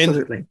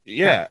 absolutely.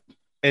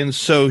 And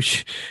so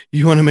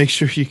you want to make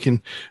sure you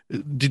can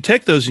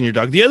detect those in your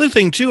dog. The other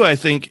thing too, I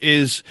think,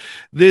 is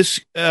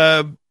this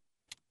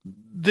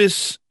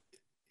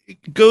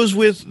goes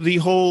with the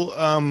whole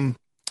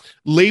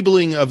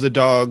labeling of the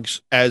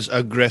dogs as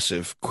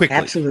aggressive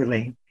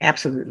quickly.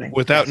 Absolutely.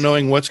 Without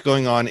knowing what's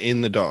going on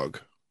in the dog.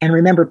 And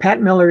remember,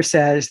 Pat Miller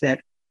says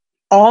that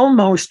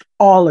almost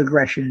all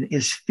aggression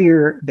is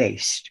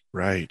fear-based.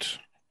 Right.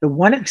 The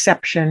one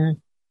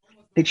exception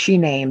that she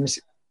names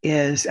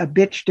is a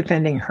bitch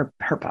defending her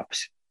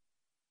pups.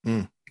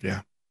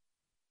 Yeah.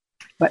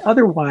 But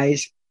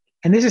otherwise,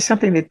 and this is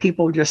something that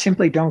people just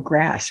simply don't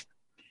grasp,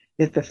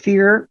 that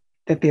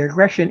the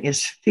aggression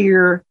is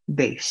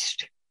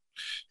fear-based.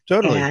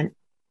 Totally.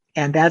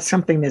 And that's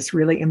something that's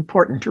really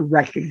important to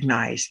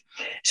recognize.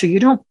 So you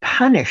don't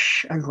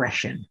punish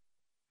aggression.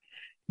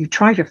 You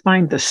try to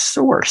find the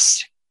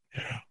source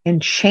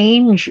and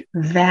change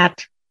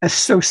that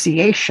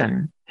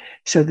association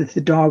so that the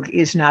dog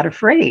is not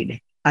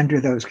afraid under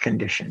those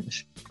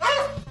conditions.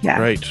 Yeah.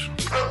 Right.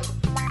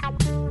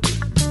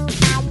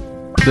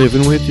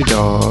 Living with your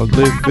dog,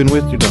 living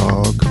with your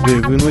dog,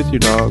 living with your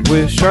dog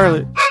with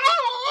Charlotte.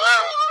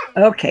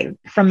 Okay,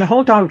 from the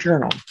Whole Dog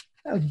Journal.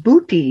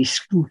 Booty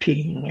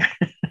scooting.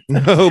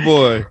 Oh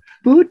boy.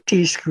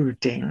 Booty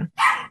scooting.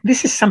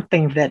 This is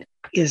something that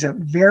is a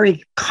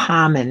very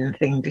common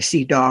thing to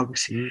see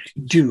dogs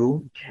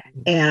do,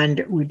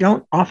 and we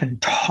don't often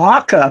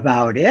talk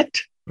about it.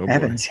 Oh,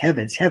 heavens.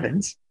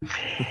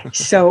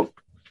 So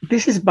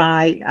this is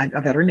by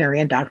a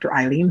veterinarian, Dr.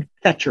 Eileen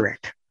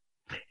Fetcherick.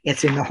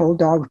 It's in the Whole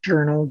Dog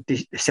Journal,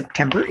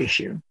 September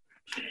issue.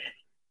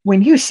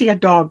 When you see a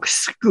dog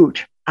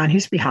scoot on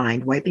his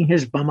behind, wiping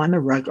his bum on the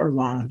rug or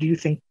lawn, do you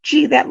think,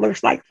 gee, that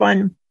looks like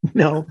fun?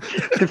 No.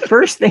 The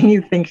first thing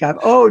you think of,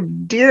 oh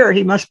dear,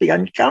 he must be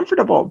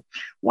uncomfortable.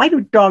 Why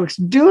do dogs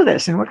do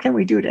this? And what can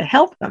we do to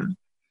help them?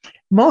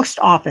 Most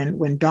often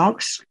when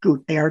dogs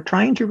scoot, they are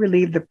trying to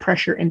relieve the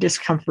pressure and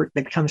discomfort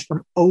that comes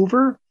from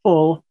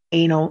overfull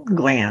anal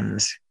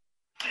glands.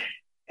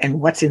 And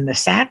what's in the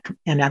sac?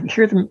 And I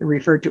hear them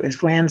referred to as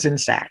glands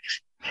and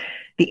sacs.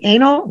 The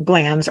anal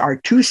glands are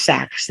two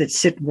sacs that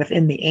sit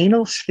within the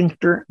anal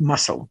sphincter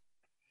muscle.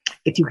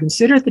 If you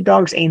consider the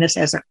dog's anus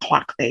as a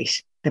clock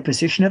face, the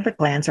position of the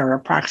glands are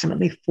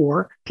approximately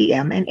 4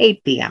 p.m. and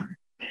 8 p.m.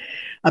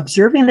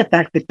 Observing the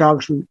fact that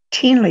dogs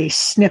routinely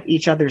sniff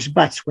each other's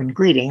butts when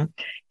greeting,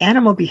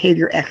 animal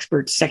behavior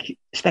experts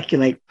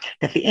speculate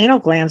that the anal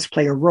glands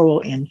play a role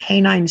in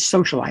canine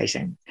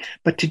socializing.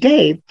 But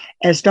today,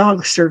 as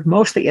dogs serve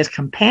mostly as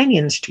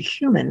companions to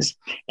humans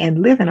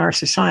and live in our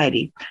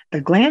society,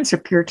 the glands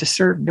appear to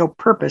serve no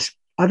purpose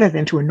other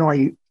than to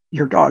annoy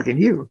your dog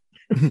and you.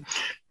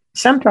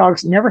 Some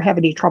dogs never have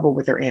any trouble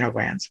with their anal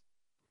glands.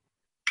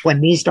 When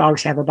these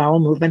dogs have a bowel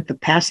movement, the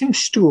passing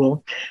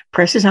stool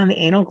presses on the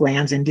anal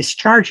glands and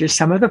discharges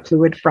some of the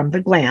fluid from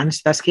the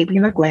glands, thus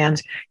keeping the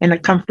glands in a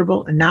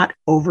comfortable, not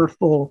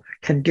overfull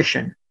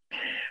condition.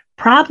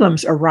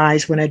 Problems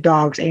arise when a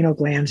dog's anal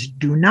glands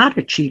do not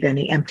achieve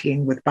any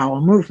emptying with bowel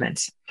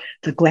movements.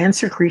 The gland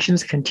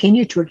secretions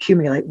continue to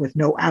accumulate with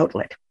no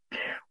outlet.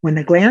 When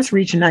the glands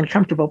reach an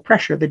uncomfortable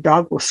pressure, the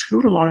dog will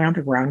scoot along on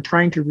the ground,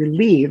 trying to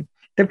relieve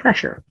the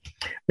pressure.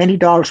 Many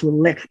dogs will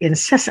lick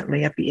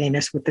incessantly at the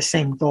anus with the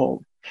same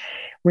goal.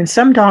 When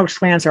some dogs'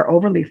 glands are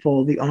overly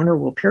full, the owner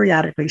will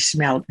periodically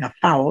smell a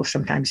foul,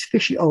 sometimes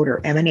fishy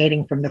odor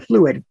emanating from the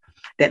fluid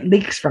that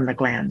leaks from the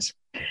glands.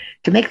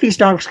 To make these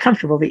dogs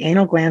comfortable, the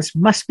anal glands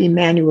must be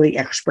manually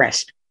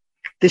expressed.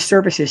 This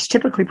service is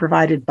typically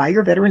provided by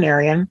your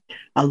veterinarian,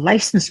 a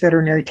licensed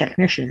veterinary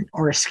technician,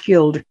 or a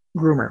skilled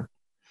groomer.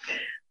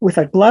 With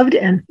a gloved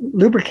and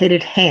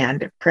lubricated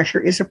hand,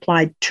 pressure is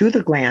applied to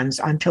the glands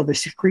until the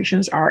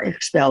secretions are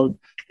expelled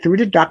through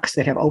the ducts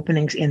that have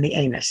openings in the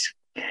anus.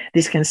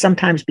 This can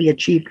sometimes be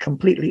achieved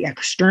completely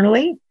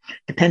externally,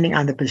 depending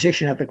on the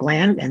position of the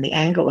gland and the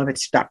angle of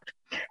its duct.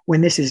 When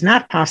this is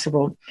not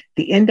possible,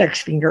 the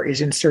index finger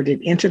is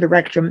inserted into the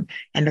rectum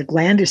and the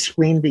gland is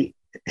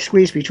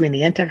squeezed between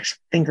the index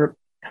finger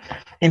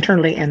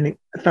internally and the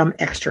thumb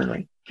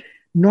externally.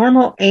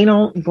 Normal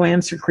anal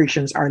gland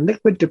secretions are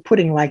liquid to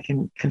pudding-like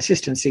in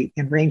consistency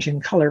and range in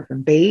color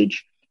from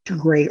beige to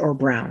gray or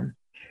brown.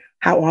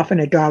 How often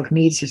a dog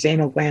needs his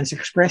anal glands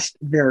expressed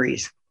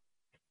varies.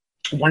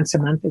 Once a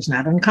month is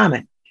not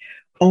uncommon.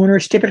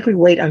 Owners typically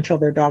wait until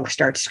their dog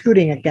starts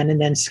scooting again and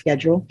then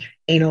schedule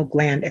anal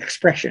gland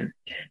expression.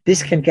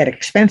 This can get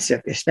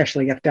expensive,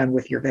 especially if done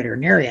with your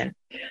veterinarian.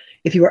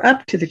 If you are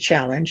up to the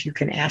challenge, you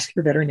can ask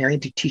your veterinarian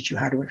to teach you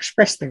how to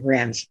express the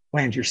glands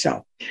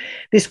yourself.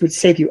 This would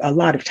save you a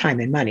lot of time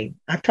and money.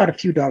 I've taught a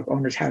few dog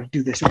owners how to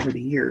do this over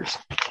the years.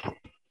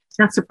 It's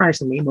not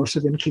surprising to me. Most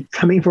of them keep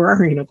coming for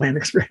our anal gland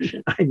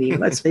expression. I mean,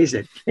 let's face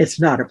it,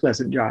 it's not a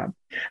pleasant job.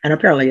 And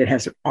apparently it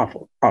has an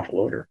awful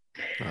odor.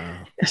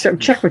 So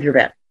check with your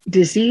vet.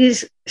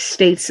 Disease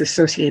states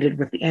associated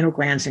with the anal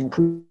glands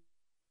include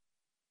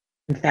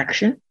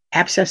infection,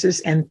 abscesses,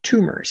 and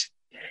tumors.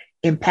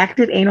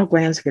 Impacted anal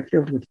glands get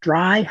filled with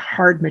dry,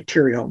 hard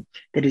material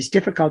that is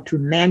difficult to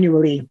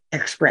manually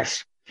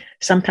express.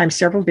 Sometimes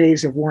several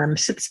days of warm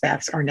sitz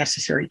baths are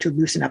necessary to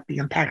loosen up the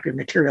impacted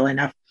material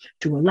enough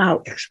to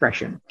allow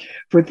expression.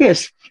 For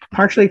this,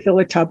 partially fill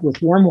a tub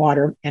with warm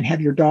water and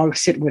have your dog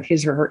sit with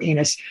his or her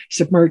anus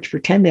submerged for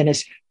 10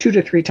 minutes, 2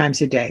 to 3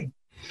 times a day.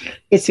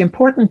 It's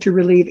important to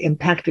relieve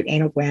impacted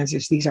anal glands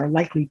as these are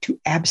likely to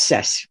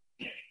abscess.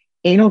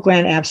 Anal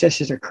gland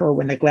abscesses occur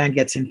when the gland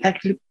gets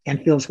infected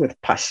and fills with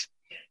pus.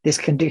 This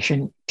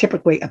condition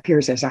typically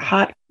appears as a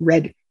hot,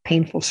 red,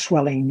 painful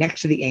swelling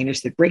next to the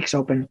anus that breaks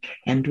open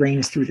and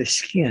drains through the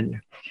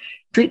skin.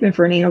 Treatment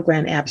for an anal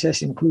gland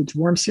abscess includes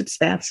warm sitz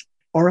baths,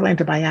 oral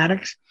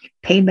antibiotics,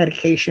 pain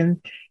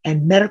medication,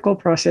 and medical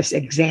process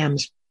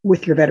exams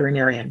with your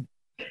veterinarian.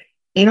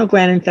 Anal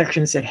gland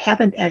infections that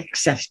haven't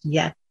abscessed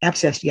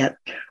yet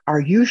are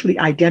usually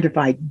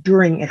identified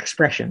during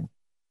expression.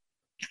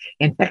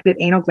 Infected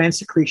anal gland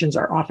secretions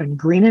are often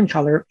green in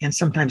color and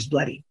sometimes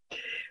bloody.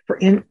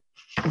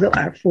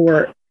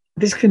 For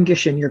this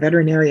condition, your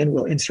veterinarian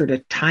will insert a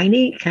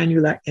tiny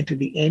cannula into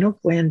the anal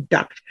gland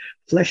duct,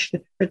 flush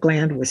the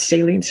gland with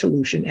saline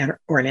solution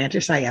or an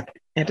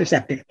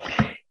antiseptic,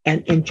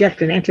 and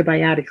inject an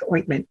antibiotic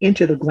ointment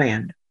into the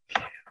gland.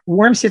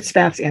 Warm sitz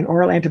baths and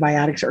oral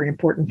antibiotics are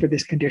important for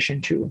this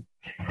condition too.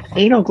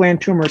 Anal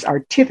gland tumors are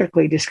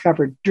typically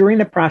discovered during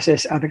the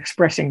process of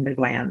expressing the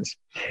glands.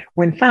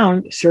 When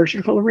found,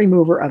 surgical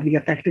removal of the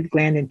affected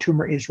gland and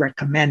tumor is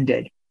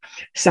recommended.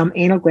 Some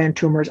anal gland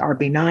tumors are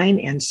benign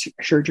and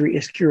surgery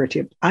is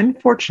curative.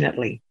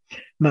 Unfortunately,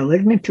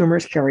 malignant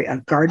tumors carry a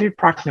guarded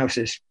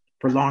prognosis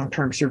for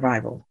long-term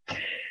survival.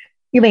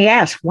 You may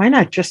ask, why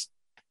not just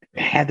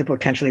have the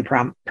potentially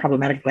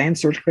problematic gland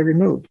surgically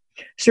removed?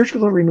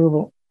 Surgical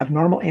removal of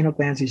normal anal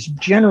glands is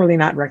generally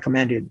not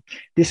recommended.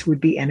 This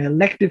would be an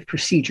elective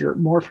procedure,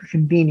 more for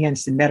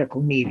convenience than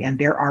medical need, and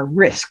there are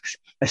risks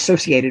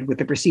associated with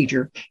the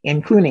procedure,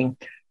 including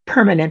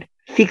permanent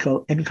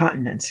fecal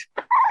incontinence.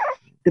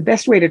 The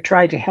best way to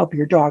try to help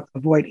your dog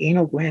avoid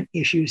anal gland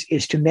issues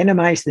is to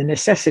minimize the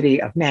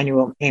necessity of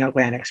manual anal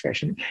gland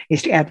expression,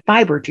 is to add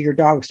fiber to your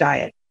dog's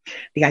diet.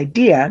 The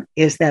idea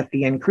is that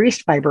the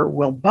increased fiber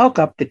will bulk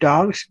up the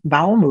dog's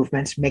bowel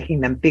movements,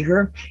 making them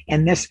bigger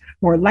and thus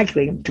more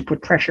likely to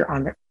put pressure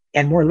on the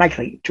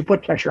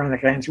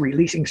glands,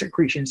 releasing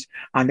secretions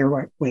on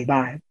their way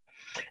by.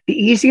 The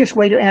easiest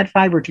way to add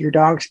fiber to your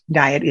dog's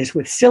diet is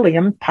with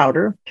psyllium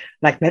powder,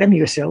 like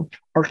Metamucil,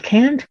 or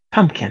canned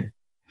pumpkin.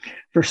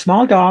 For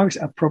small dogs,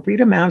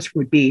 appropriate amounts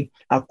would be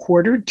a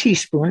quarter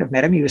teaspoon of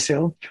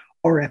Metamucil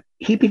or a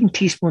heaping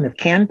teaspoon of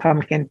canned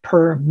pumpkin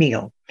per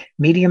meal.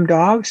 Medium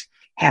dogs,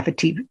 half a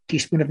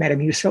teaspoon of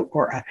Metamucil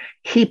or a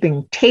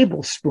heaping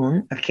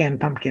tablespoon of canned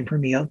pumpkin per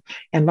meal.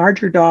 And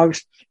larger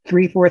dogs,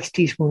 3/4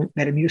 teaspoon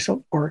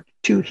Metamucil or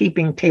 2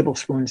 heaping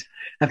tablespoons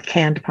of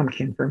canned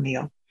pumpkin per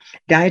meal.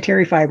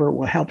 Dietary fiber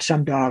will help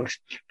some dogs.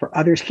 For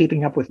others,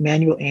 keeping up with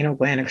manual anal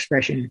gland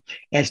expression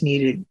as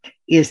needed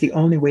is the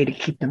only way to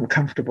keep them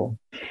comfortable.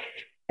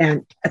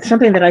 And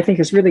something that I think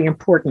is really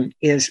important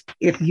is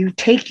if you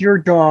take your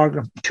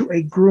dog to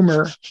a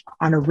groomer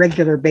on a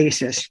regular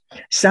basis,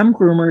 some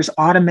groomers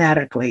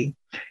automatically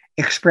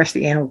express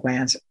the anal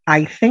glands.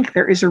 I think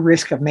there is a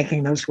risk of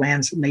making those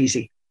glands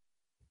lazy,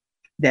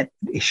 that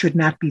it should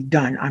not be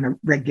done on a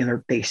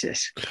regular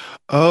basis.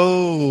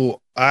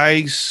 Oh,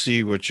 I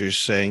see what you're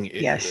saying.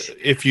 Yes.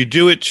 If you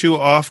do it too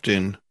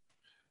often,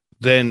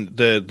 then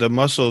the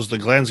muscles, the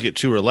glands get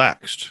too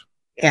relaxed.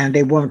 And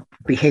they won't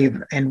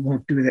behave and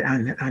won't do that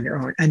on their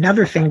own.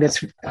 Another thing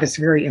that's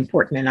very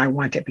important, and I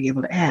want to be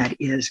able to add,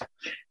 is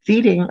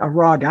feeding a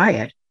raw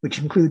diet, which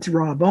includes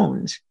raw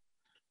bones.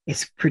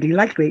 It's pretty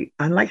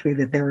unlikely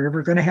that they're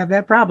ever going to have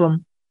that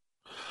problem.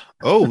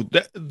 Oh,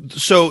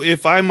 so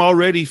if I'm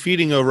already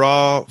feeding a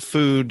raw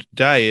food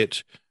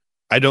diet,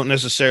 I don't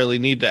necessarily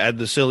need to add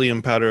the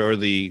psyllium powder or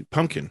the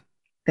pumpkin.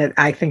 That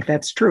I think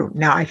that's true.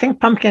 Now, I think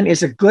pumpkin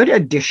is a good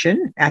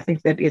addition. I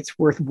think that it's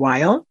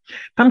worthwhile.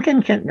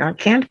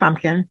 Canned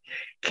pumpkin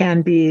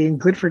can be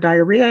good for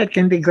diarrhea. It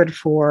can be good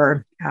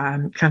for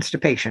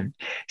constipation.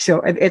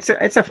 So it's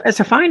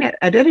a fine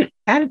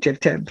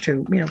additive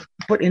to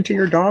put into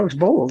your dog's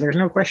bowl. There's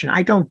no question.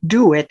 I don't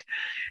do it,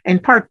 in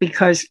part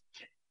because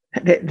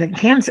the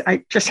cans,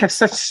 I just have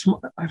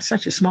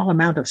such a small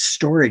amount of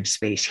storage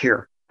space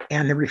here,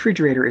 and the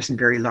refrigerator isn't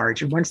very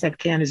large. And once that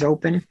can is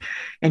open,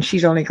 and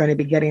she's only going to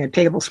be getting a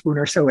tablespoon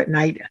or so at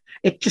night,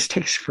 it just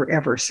takes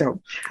forever.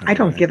 So I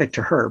don't give it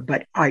to her,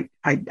 but I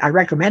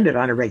recommend it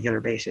on a regular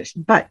basis.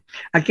 But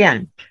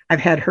again, I've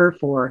had her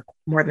for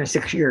more than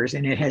 6 years,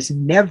 and it has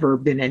never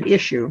been an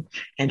issue.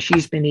 And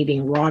she's been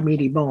eating raw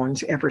meaty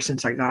bones ever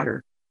since I got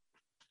her.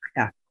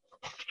 Yeah,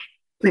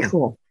 pretty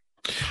cool.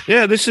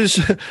 Yeah, this is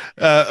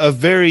a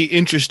very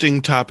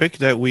interesting topic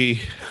that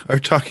we are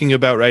talking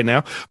about right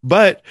now.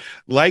 But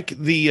like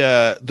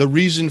the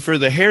reason for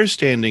the hair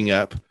standing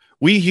up,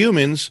 we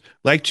humans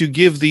like to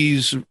give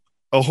these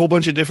a whole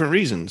bunch of different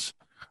reasons,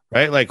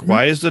 right? Like,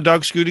 why is the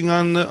dog scooting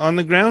on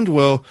the ground?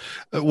 Well,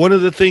 one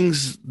of the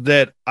things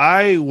that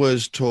I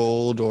was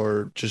told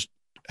or just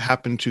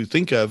happened to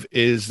think of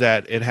is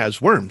that it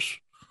has worms,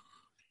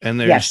 and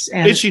there's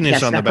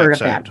itchiness on the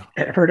backside.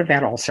 I've heard of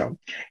that also,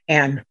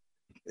 and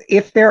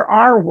if there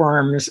are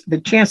worms, the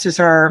chances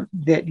are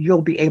that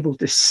you'll be able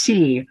to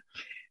see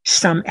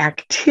some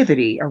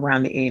activity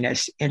around the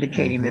anus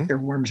indicating that their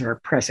worms are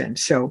present.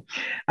 So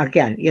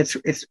again, it's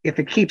if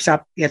it keeps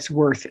up, it's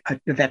worth a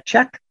vet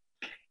check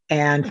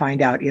and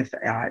find out if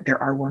there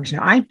are worms.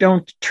 Now, I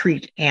don't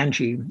treat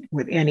Angie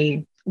with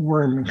any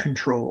worm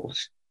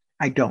controls.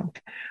 I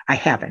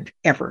haven't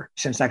ever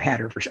since I've had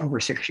her for over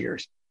 6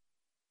 years.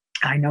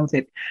 I know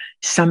that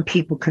some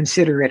people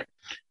consider it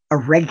a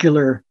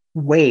regular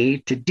way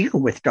to deal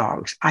with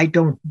dogs. I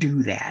don't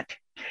do that.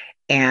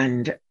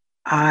 And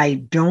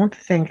I don't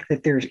think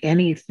that there's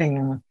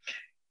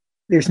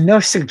no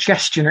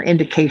suggestion or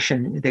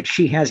indication that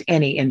she has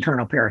any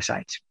internal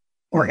parasites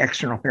or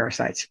external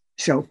parasites.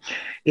 So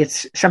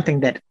it's something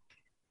that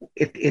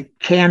it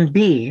can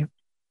be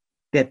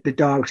that the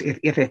dogs, if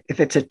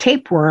it's a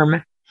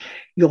tapeworm,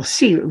 you'll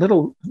see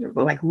little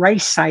like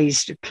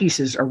rice-sized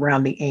pieces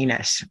around the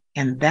anus.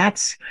 And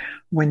that's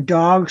when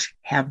dogs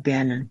have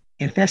been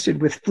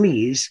infested with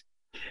fleas.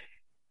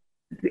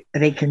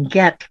 They can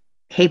get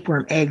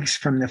tapeworm eggs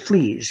from the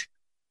fleas,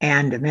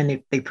 and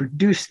then they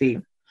produce the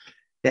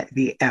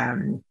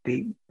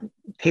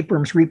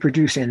tapeworms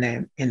reproduce in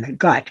the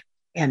gut,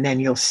 and then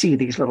you'll see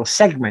these little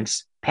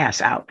segments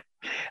pass out.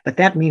 But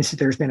that means that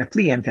there's been a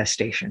flea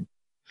infestation.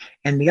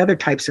 And the other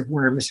types of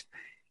worms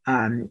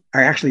are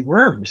actually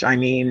worms. I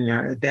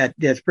mean,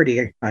 that's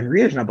pretty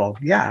unreasonable.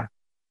 Yeah.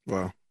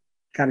 Wow.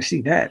 Got to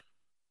see that.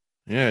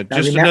 Yeah,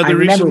 another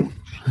reason.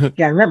 I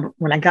remember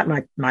when I got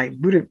my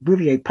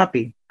Bouvier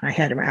puppy, I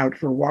had him out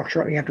for a walk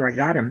shortly after I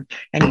got him,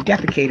 and he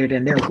defecated,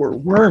 and there were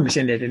worms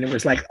in it, and it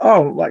was like,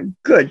 oh my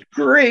good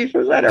grief,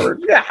 was that ever?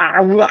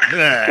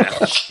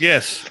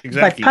 Yes,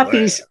 exactly.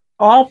 But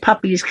all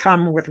puppies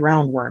come with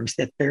roundworms.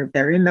 That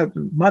they're in the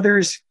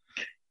mother's,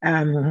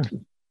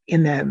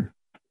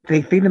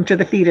 they feed them to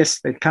the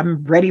fetus. They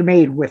come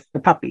ready-made with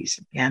the puppies,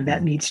 and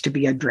that needs to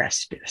be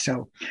addressed.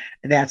 So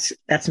that's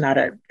not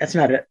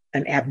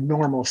an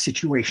abnormal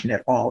situation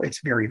at all. It's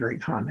very, very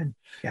common.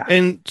 Yeah.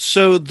 And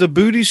so the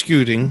booty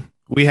scooting,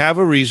 we have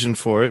a reason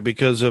for it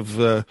because of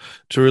to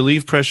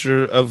relieve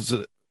pressure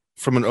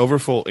from an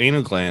overfull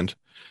anal gland.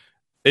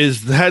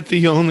 Is that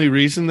the only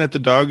reason that the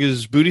dog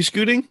is booty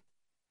scooting?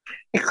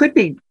 It could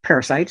be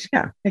parasites.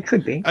 Yeah, it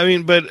could be. I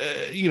mean, but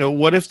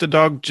what if the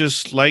dog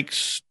just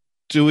likes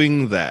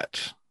doing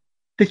that?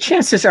 The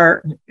chances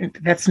are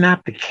that's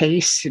not the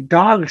case.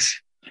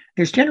 Dogs,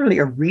 there's generally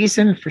a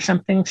reason for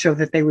something so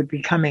that they would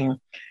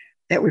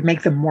that would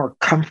make them more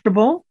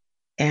comfortable.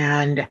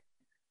 And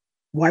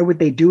why would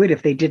they do it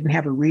if they didn't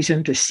have a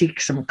reason to seek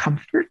some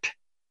comfort?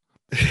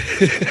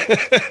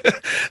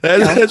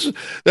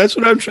 That's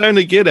what I'm trying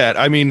to get at.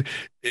 I mean,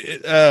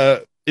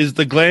 is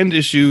the gland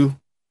issue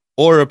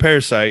or a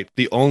parasite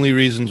the only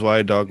reasons why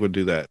a dog would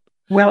do that?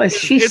 Well, as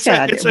she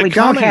said, we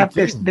don't have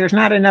this. There's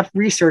not enough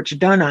research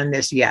done on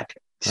this yet.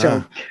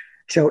 So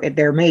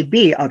there may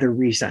be other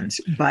reasons,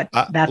 but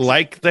that's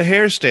like the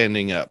hair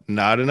standing up.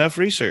 Not enough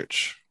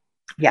research.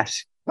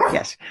 Yes.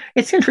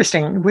 It's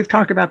interesting. We've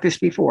talked about this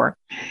before.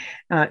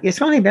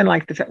 It's only been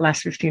like the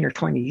last 15 or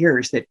 20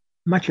 years that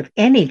much of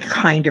any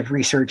kind of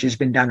research has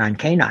been done on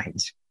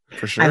canines.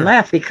 For sure. I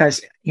laugh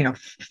because,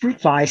 fruit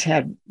flies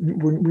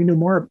we knew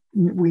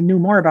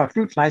more about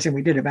fruit flies than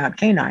we did about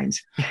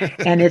canines.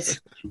 And it's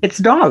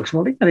dogs.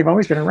 Well, they've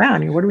always been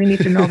around. What do we need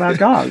to know about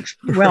dogs?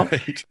 Well,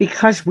 right.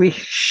 Because we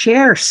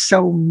share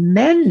so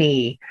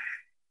many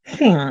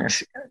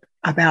things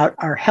about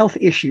our health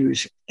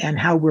issues and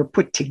how we're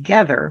put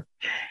together,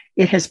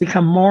 it has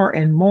become more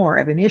and more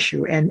of an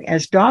issue. And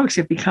as dogs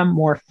have become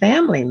more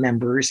family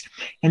members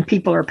and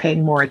people are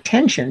paying more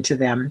attention to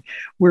them,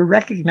 we're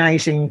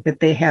recognizing that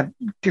they have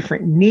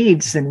different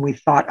needs than we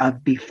thought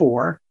of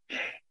before.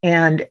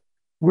 And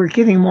we're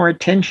giving more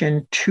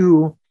attention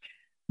to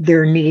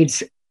their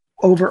needs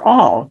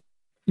overall,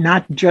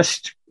 not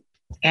just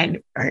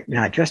And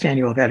not just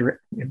annual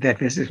vet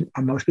visits.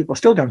 Most people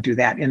still don't do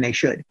that, and they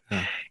should.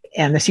 Yeah.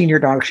 And the senior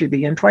dog should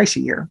be in twice a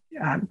year.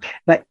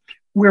 But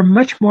we're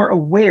much more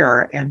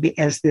aware, and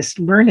as this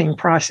learning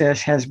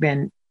process has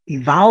been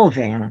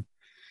evolving,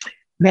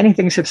 many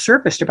things have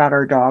surfaced about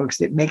our dogs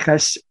that make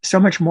us so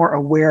much more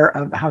aware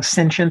of how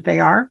sentient they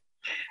are,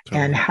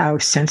 and how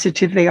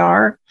sensitive they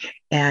are,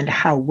 and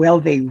how well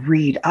they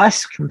read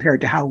us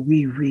compared to how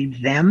we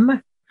read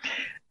them.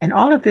 And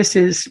all of this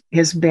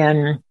has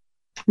been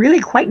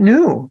really quite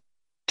new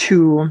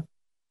to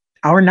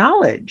our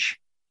knowledge.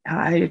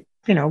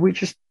 We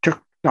just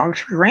took dogs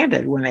for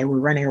granted when they were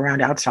running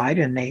around outside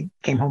and they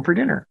came home for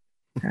dinner.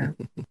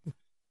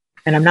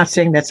 And I'm not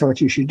saying that's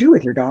what you should do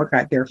with your dog.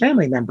 They're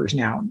family members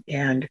now.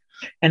 And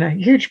a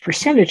huge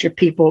percentage of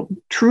people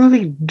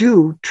truly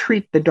do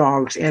treat the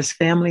dogs as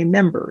family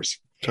members.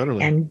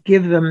 Totally. And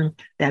give them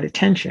that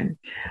attention,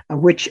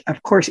 which,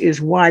 of course,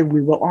 is why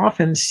we will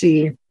often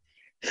see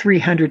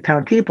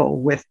 300-pound people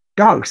with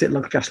dogs that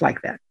look just like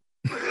that.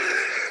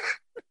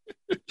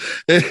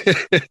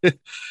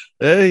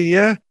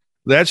 Yeah,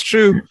 that's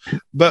true.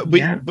 But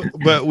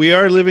we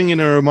are living in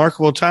a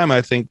remarkable time,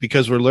 I think,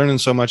 because we're learning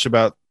so much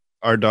about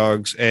our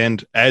dogs.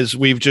 And as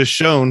we've just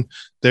shown,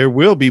 there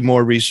will be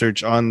more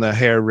research on the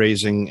hair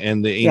raising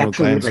and the anal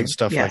glands and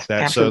stuff like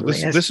that. Absolutely.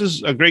 So this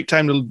is a great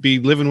time to be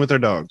living with our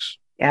dogs.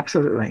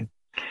 Absolutely.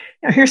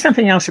 Now, here's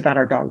something else about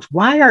our dogs.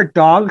 Why are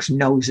dogs'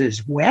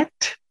 noses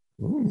wet?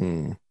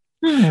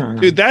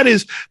 Dude, that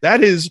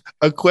is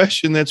a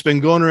question that's been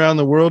going around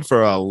the world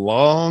for a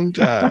long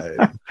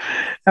time.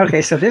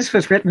 Okay, so this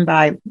was written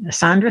by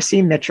Sandra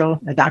C. Mitchell,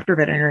 a doctor of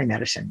veterinary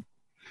medicine.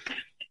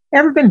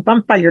 Ever been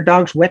bumped by your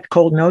dog's wet,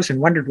 cold nose and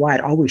wondered why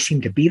it always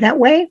seemed to be that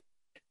way?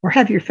 Or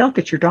have you felt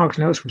that your dog's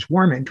nose was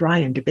warm and dry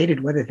and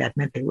debated whether that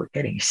meant they were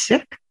getting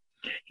sick?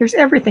 Here's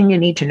everything you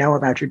need to know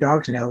about your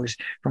dog's nose,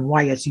 from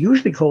why it's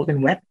usually cold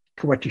and wet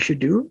to what you should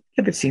do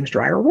if it seems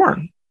dry or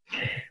warm.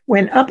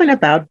 When up and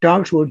about,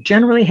 dogs will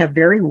generally have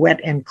very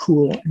wet and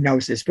cool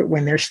noses, but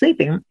when they're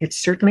sleeping, it's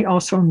certainly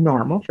also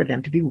normal for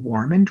them to be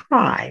warm and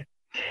dry.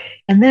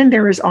 And then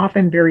there is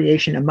often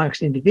variation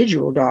amongst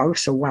individual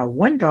dogs, so while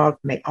one dog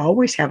may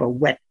always have a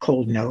wet,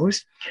 cold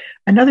nose,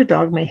 another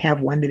dog may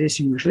have one that is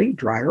usually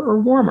drier or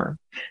warmer.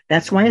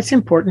 That's why it's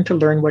important to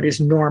learn what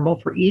is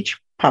normal for each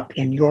pup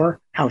in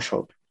your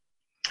household.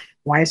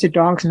 Why is a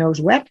dog's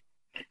nose wet?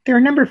 There are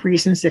a number of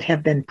reasons that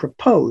have been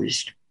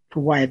proposed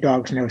for why a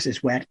dog's nose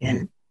is wet,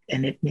 and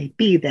it may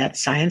be that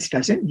science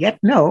doesn't yet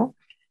know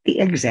the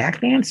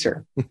exact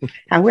answer.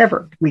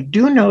 However, we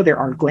do know there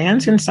are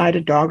glands inside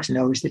a dog's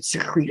nose that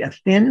secrete a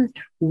thin,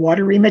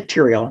 watery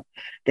material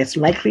that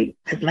likely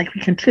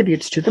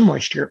contributes to the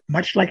moisture,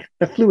 much like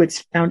the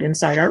fluids found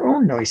inside our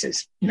own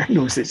noses.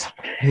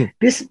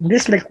 This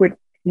liquid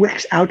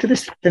wicks out to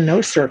the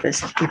nose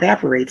surface,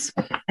 evaporates,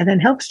 and then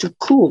helps to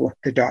cool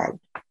the dog.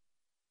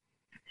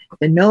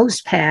 The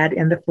nose pad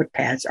and the foot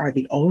pads are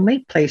the only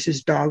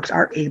places dogs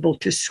are able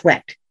to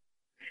sweat.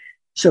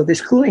 So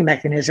this cooling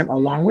mechanism,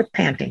 along with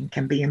panting,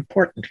 can be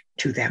important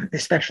to them,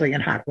 especially in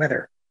hot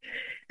weather.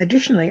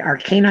 Additionally, our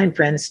canine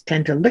friends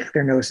tend to lick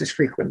their noses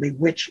frequently,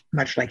 which,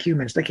 much like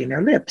humans licking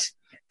their lips,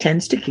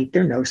 tends to keep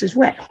their noses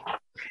wet.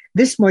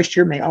 This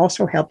moisture may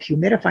also help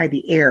humidify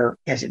the air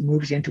as it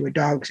moves into a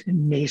dog's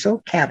nasal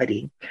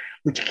cavity,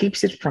 which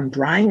keeps it from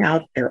drying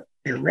out their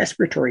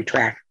respiratory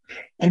tract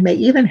and may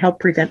even help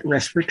prevent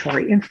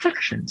respiratory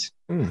infections.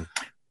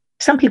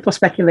 Some people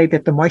speculate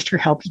that the moisture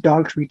helps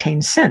dogs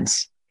retain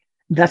scents,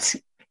 thus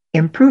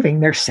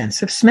improving their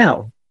sense of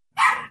smell.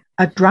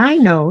 A dry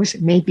nose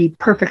may be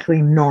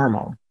perfectly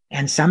normal,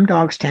 and some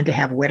dogs tend to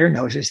have wetter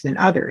noses than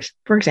others.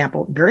 For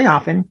example, very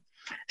often,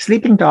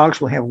 sleeping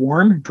dogs will have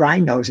warm, dry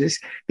noses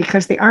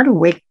because they aren't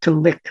awake to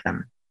lick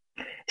them.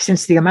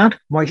 Since the amount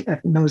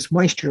of nose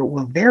moisture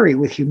will vary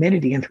with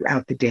humidity and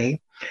throughout the day,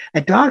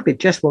 a dog that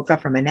just woke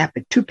up from a nap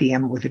at 2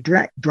 p.m. with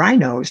a dry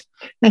nose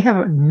may have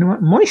a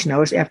moist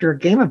nose after a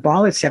game of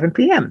ball at 7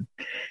 p.m.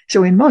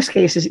 So in most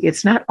cases,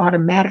 it's not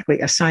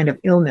automatically a sign of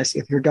illness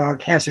if your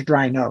dog has a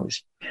dry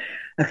nose.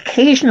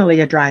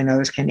 Occasionally, a dry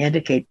nose can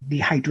indicate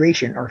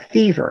dehydration or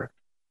fever,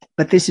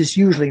 but this is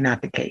usually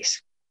not the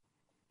case.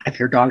 If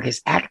your dog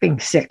is acting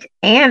sick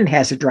and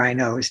has a dry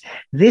nose,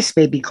 this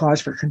may be cause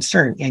for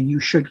concern, and you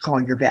should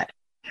call your vet.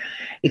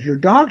 If your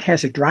dog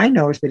has a dry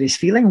nose but is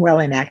feeling well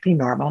and acting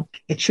normal,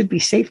 it should be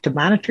safe to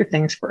monitor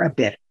things for a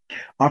bit.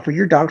 Offer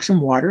your dog some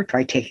water.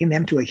 Try taking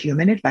them to a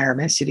humid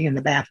environment. Sitting in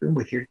the bathroom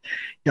with your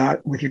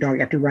dog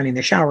after running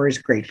the shower is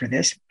great for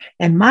this.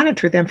 And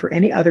monitor them for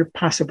any other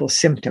possible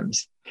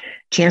symptoms.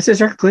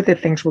 Chances are good that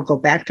things will go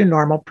back to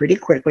normal pretty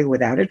quickly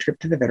without a trip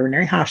to the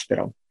veterinary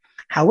hospital.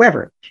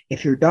 However,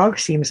 if your dog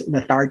seems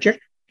lethargic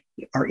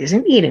or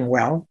isn't eating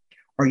well,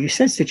 or you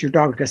sense that your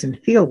dog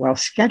doesn't feel well,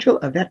 schedule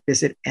a vet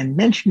visit and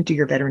mention to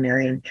your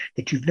veterinarian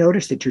that you've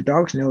noticed that your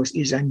dog's nose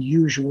is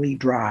unusually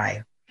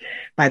dry.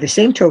 By the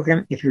same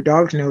token, if your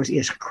dog's nose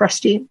is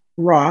crusty,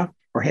 raw,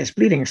 or has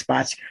bleeding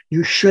spots,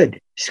 you should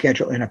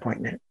schedule an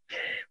appointment.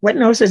 Wet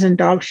noses and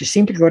dogs just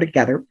seem to go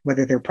together,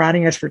 whether they're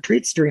prodding us for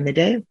treats during the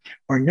day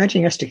or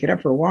nudging us to get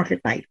up for a walk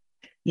at night.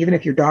 Even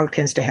if your dog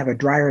tends to have a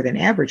drier than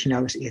average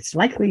nose, it's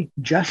likely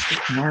just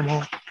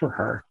normal for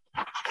her.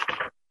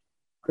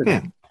 For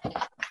them.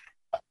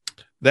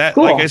 That,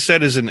 Cool. like I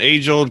said, is an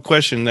age-old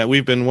question that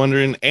we've been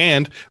wondering,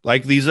 and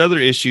like these other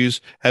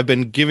issues, have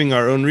been giving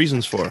our own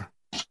reasons for.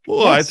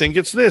 Well, Yes. I think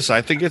it's this.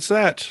 I think it's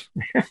that.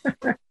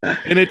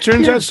 And it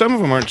turns out some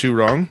of them aren't too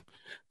wrong.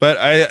 But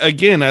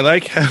I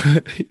like how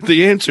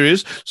the answer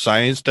is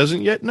science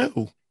doesn't yet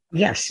know.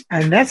 Yes,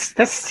 and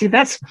that's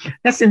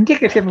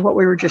indicative of what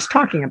we were just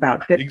talking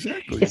about. That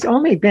Exactly. It's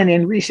only been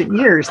in recent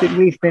years that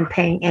we've been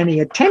paying any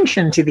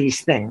attention to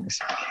these things,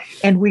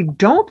 and we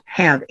don't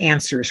have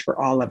answers for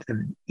all of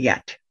them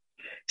yet.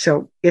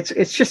 So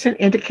it's just an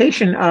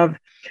indication of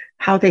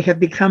how they have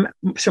become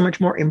so much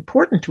more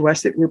important to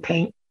us that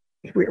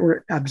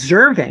we're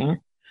observing,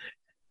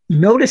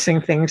 noticing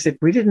things that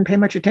we didn't pay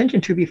much attention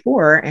to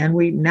before, and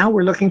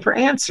we're looking for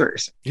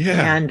answers.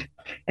 Yeah. And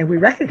we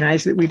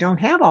recognize that we don't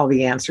have all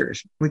the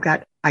answers. We've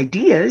got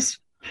ideas,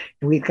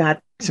 and we've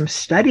got some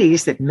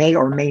studies that may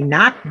or may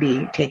not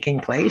be taking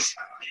place,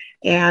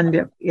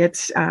 and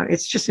it's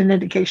just an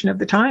indication of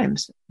the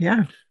times.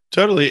 Yeah.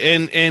 Totally.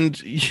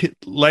 And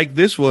like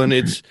this one,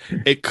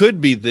 it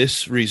could be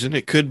this reason,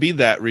 it could be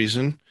that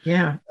reason.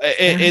 Yeah.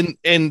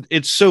 And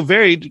it's so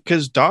varied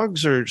because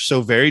dogs are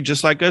so varied,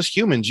 just like us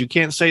humans. You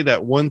can't say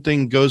that one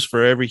thing goes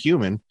for every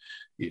human,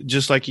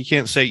 just like you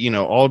can't say,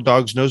 all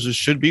dogs' noses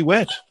should be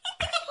wet.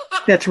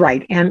 That's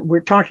right. And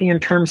we're talking in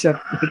terms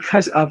of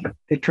because of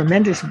the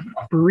tremendous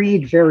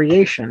breed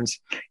variations,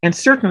 and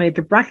certainly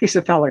the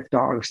brachycephalic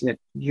dogs that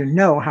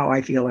how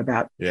I feel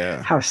about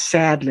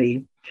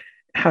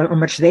how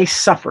much they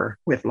suffer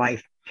with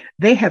life.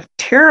 They have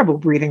terrible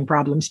breathing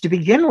problems to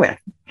begin with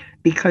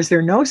because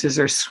their noses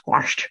are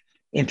squashed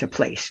into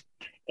place.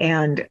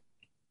 And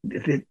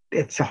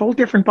it's a whole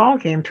different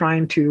ballgame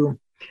trying to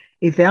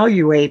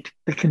evaluate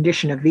the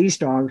condition of these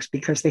dogs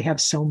because they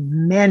have so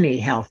many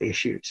health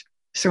issues,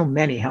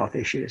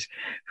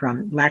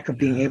 from lack of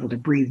being able to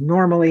breathe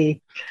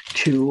normally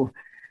to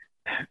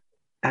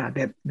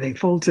the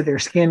folds of their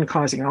skin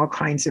causing all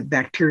kinds of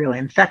bacterial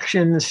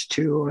infections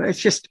it's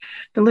just,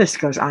 the list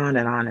goes on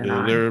and on and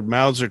on. Their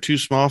mouths are too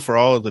small for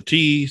all of the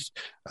teeth.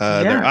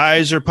 Their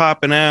eyes are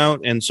popping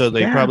out. And so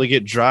they probably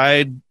get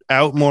dried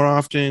out more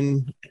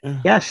often.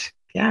 Yes.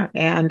 Yeah.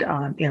 And,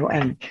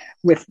 and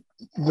with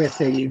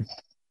the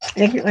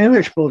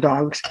English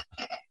bulldogs,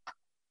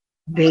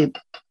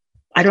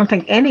 I don't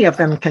think any of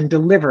them can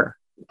deliver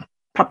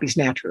puppies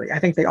naturally. I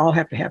think they all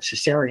have to have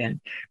cesarean,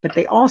 but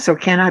they also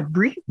cannot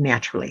breed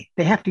naturally.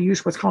 They have to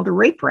use what's called a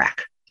rape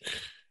rack.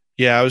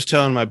 Yeah, I was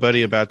telling my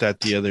buddy about that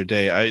the other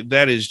day.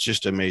 That is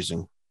just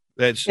amazing.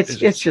 It's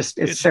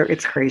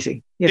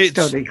crazy. It's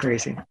totally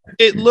crazy.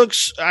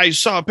 I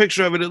saw a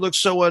picture of it. It looks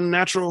so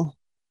unnatural.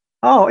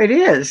 Oh, it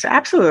is.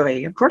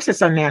 Absolutely. Of course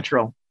it's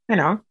unnatural,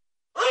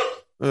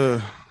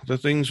 The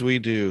things we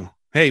do.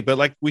 Hey, but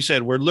like we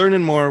said, we're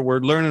learning more. We're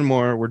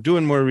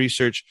doing more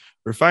research.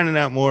 We're finding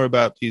out more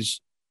about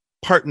these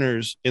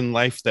partners in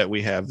life that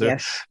we have. They're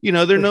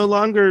no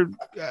longer,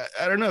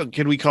 I don't know,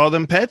 can we call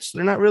them pets?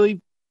 They're not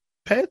really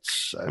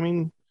pets. I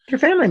mean, they're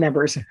family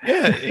members.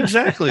 Yeah,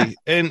 exactly.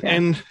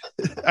 And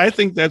I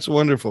think that's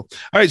wonderful.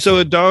 All right. So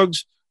a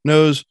dog's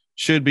nose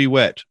should be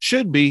wet.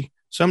 Should be.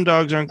 Some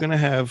dogs aren't going to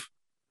have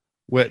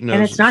wet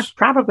noses. And it's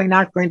probably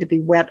not going to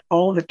be wet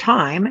all the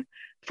time.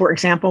 For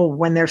example,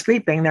 when they're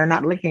sleeping, they're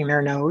not licking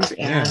their nose,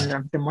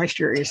 and the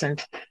moisture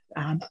isn't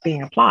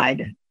being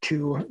applied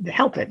to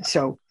help it.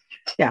 So,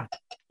 yeah.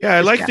 Yeah,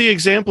 I like the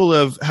example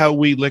of how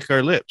we lick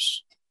our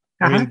lips.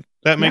 I mean,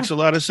 that makes a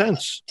lot of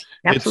sense.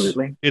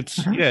 Absolutely.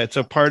 It's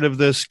a part of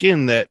the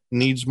skin that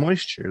needs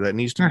moisture, that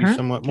needs to be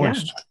somewhat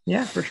moist.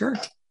 Yeah, for sure.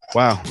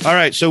 Wow. All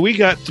right. So we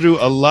got through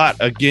a lot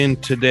again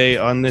today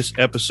on this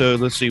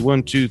episode. Let's see,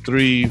 1, 2,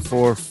 3,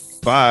 4,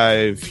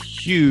 5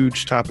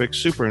 huge topics,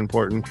 super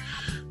important.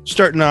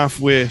 Starting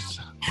off with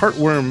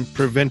heartworm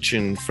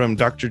prevention from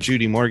Dr.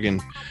 Judy Morgan.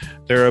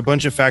 There are a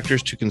bunch of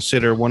factors to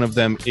consider. One of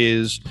them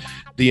is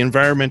the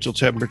environmental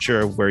temperature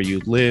of where you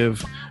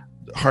live.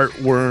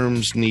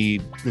 Heartworms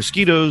need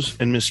mosquitoes,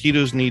 and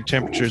mosquitoes need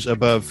temperatures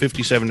above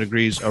 57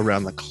 degrees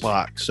around the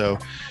clock. So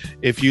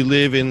if you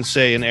live in,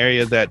 say, an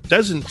area that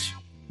doesn't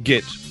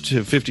get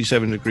to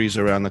 57 degrees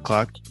around the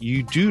clock,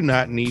 you do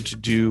not need to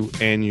do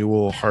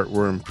annual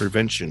heartworm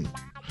prevention.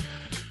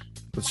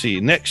 Let's see.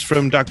 Next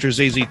from Dr.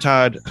 Zazie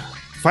Todd,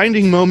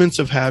 finding moments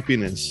of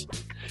happiness.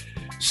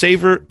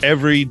 Savor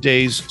every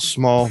day's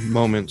small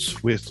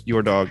moments with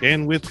your dog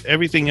and with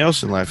everything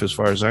else in life, as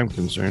far as I'm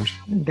concerned.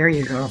 There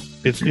you go.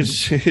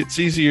 It's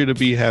easier to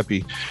be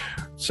happy.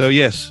 So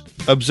yes,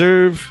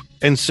 observe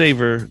and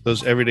savor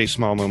those everyday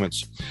small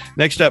moments.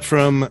 Next up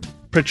from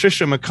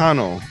Patricia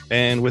McConnell,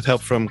 and with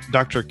help from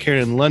Dr.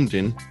 Karen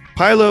London,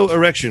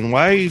 Piloerection.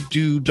 Why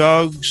do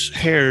dogs'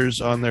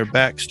 hairs on their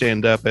back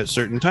stand up at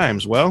certain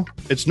times? Well,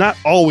 it's not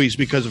always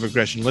because of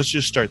aggression. Let's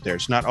just start there.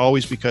 It's not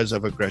always because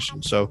of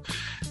aggression. So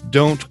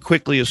don't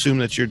quickly assume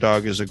that your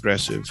dog is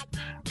aggressive.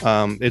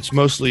 It's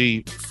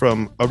mostly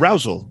from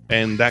arousal,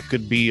 and that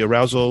could be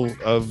arousal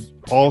of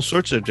all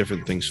sorts of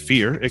different things: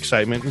 fear,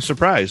 excitement, and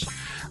surprise.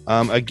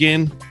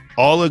 Again,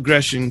 all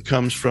aggression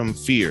comes from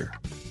fear.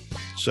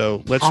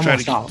 So let's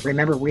Almost try to all.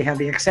 Remember, we have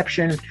the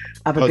exception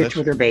of a bitch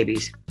with her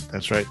babies.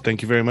 That's right.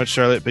 Thank you very much,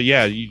 Charlotte. But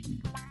yeah, you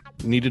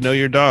need to know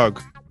your dog.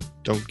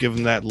 Don't give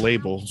them that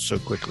label so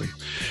quickly.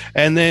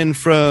 And then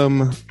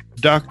from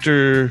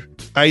Dr.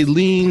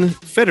 Eileen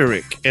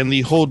Federick and the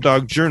Whole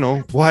Dog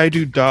Journal, why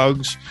do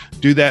dogs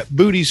do that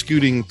booty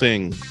scooting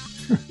thing?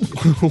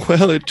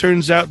 Well, it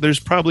turns out there's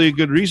probably a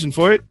good reason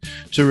for it: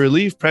 to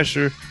relieve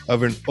pressure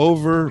of an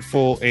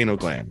overfull anal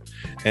gland.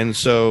 And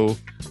so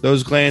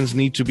those glands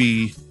need to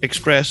be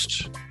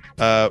expressed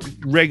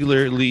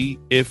regularly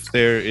if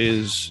there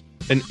is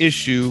an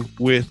issue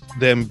with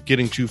them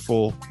getting too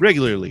full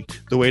regularly.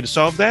 The way to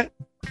solve that?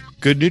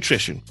 Good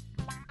nutrition.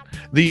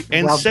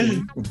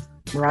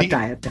 Raw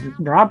diet,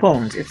 raw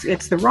bones.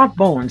 It's the raw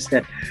bones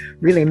that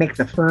really make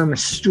the firm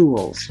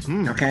stools.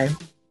 Okay.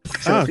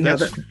 So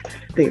the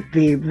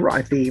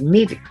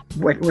meat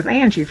with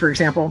Angie, for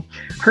example,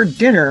 her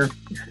dinner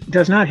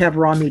does not have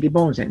raw meaty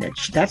bones in it.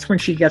 That's when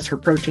she gets her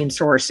protein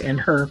source in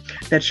her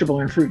vegetable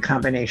and fruit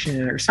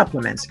combination and her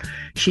supplements.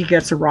 She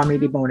gets a raw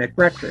meaty bone at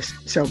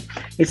breakfast. So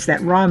it's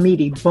that raw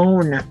meaty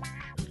bone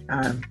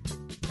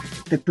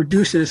that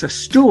produces a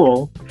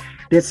stool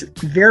that's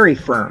very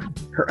firm.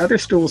 Her other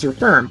stools are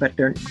firm, but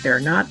they're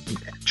not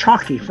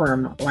chalky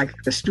firm like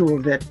the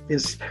stool that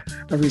is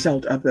a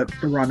result of the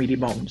raw meaty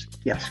bones.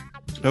 Yes.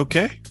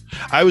 Okay.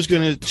 I was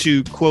going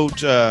to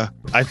quote,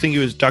 I think it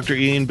was Dr.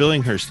 Ian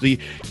Billinghurst.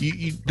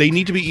 They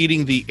need to be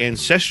eating the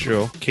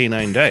ancestral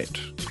canine diet.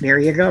 There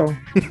you go.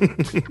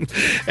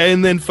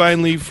 And then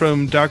finally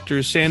from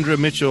Dr. Sandra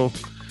Mitchell,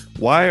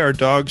 why are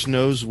dogs'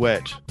 nose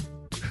wet?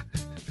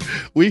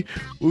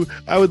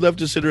 I would love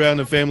to sit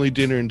around a family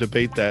dinner and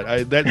debate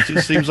that. That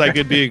just seems like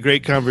it'd be a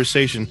great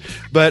conversation.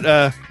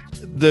 But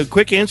the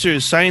quick answer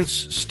is science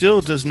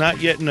still does not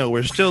yet know.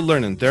 We're still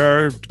learning.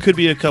 Could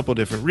be a couple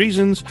different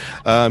reasons.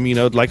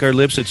 Like our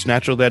lips, it's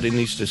natural that it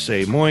needs to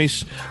stay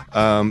moist.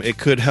 It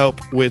could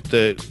help with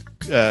the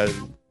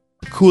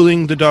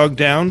cooling the dog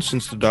down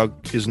since the dog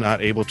is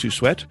not able to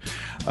sweat.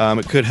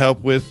 It could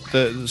help with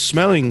the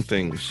smelling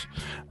things.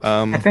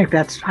 I think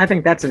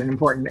that's an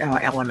important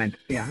element.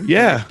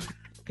 Yeah.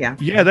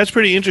 That's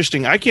pretty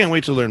interesting. I can't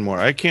wait to learn more.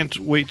 I can't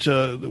wait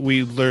till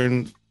we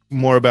learn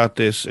more about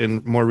this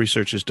and more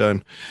research is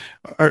done.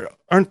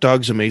 Aren't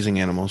dogs amazing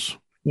animals?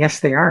 Yes,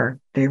 they are.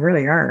 They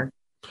really are.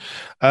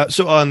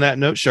 So on that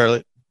note,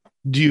 Charlotte,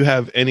 do you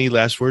have any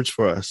last words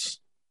for us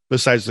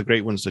besides the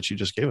great ones that you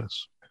just gave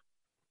us?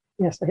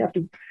 Yes, I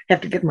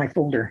have to get my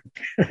folder.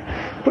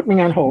 Put me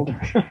on hold.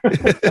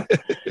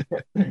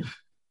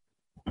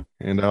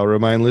 And I'll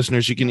remind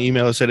listeners, you can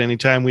email us at any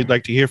time. We'd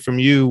like to hear from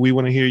you. We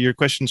want to hear your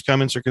questions,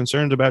 comments, or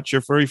concerns about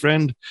your furry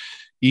friend.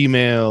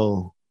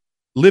 Email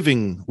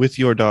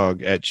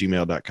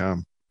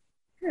livingwithyourdog@gmail.com.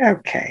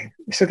 Okay.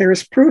 So there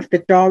is proof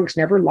that dogs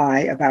never lie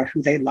about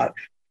who they love.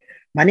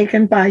 Money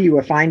can buy you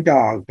a fine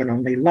dog, but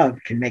only love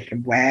can make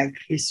him wag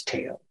his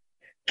tail.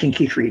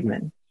 Kinky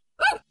Friedman.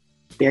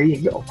 There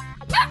you go.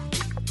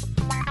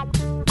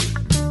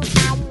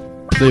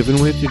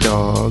 Living with your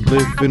dog,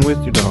 living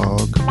with your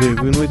dog,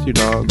 living with your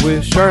dog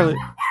with Charlotte.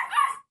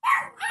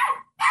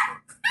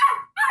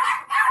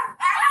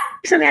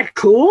 Isn't that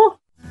cool?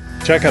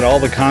 Check out all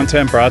the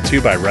content brought to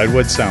you by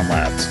Redwood Sound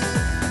Labs.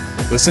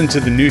 Listen to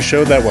the new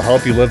show that will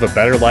help you live a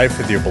better life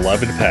with your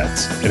beloved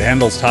pets. It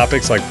handles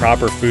topics like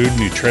proper food,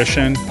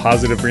 nutrition,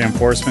 positive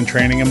reinforcement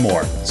training, and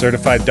more.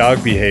 Certified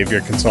dog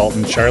behavior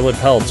consultant Charlotte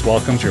Peltz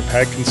welcomes your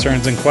pet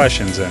concerns and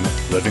questions in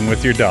Living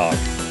with Your Dog.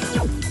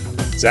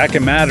 Zach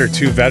and Matt are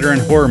two veteran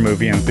horror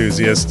movie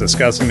enthusiasts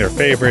discussing their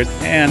favorite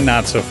and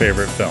not so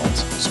favorite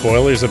films.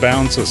 Spoilers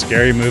abound, so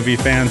scary movie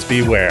fans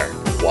beware.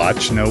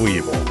 Watch no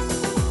evil.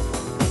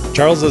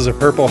 Charles is a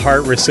Purple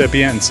Heart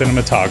recipient and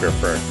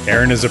cinematographer.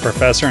 Aaron is a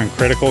professor and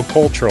critical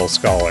cultural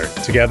scholar.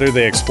 Together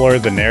they explore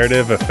the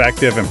narrative,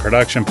 effective, and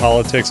production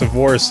politics of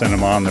war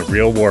cinema on the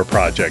Real War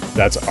Project.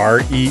 That's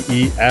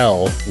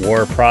REEL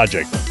War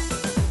Project.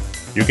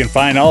 You can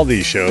find all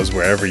these shows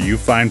wherever you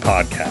find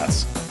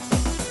podcasts.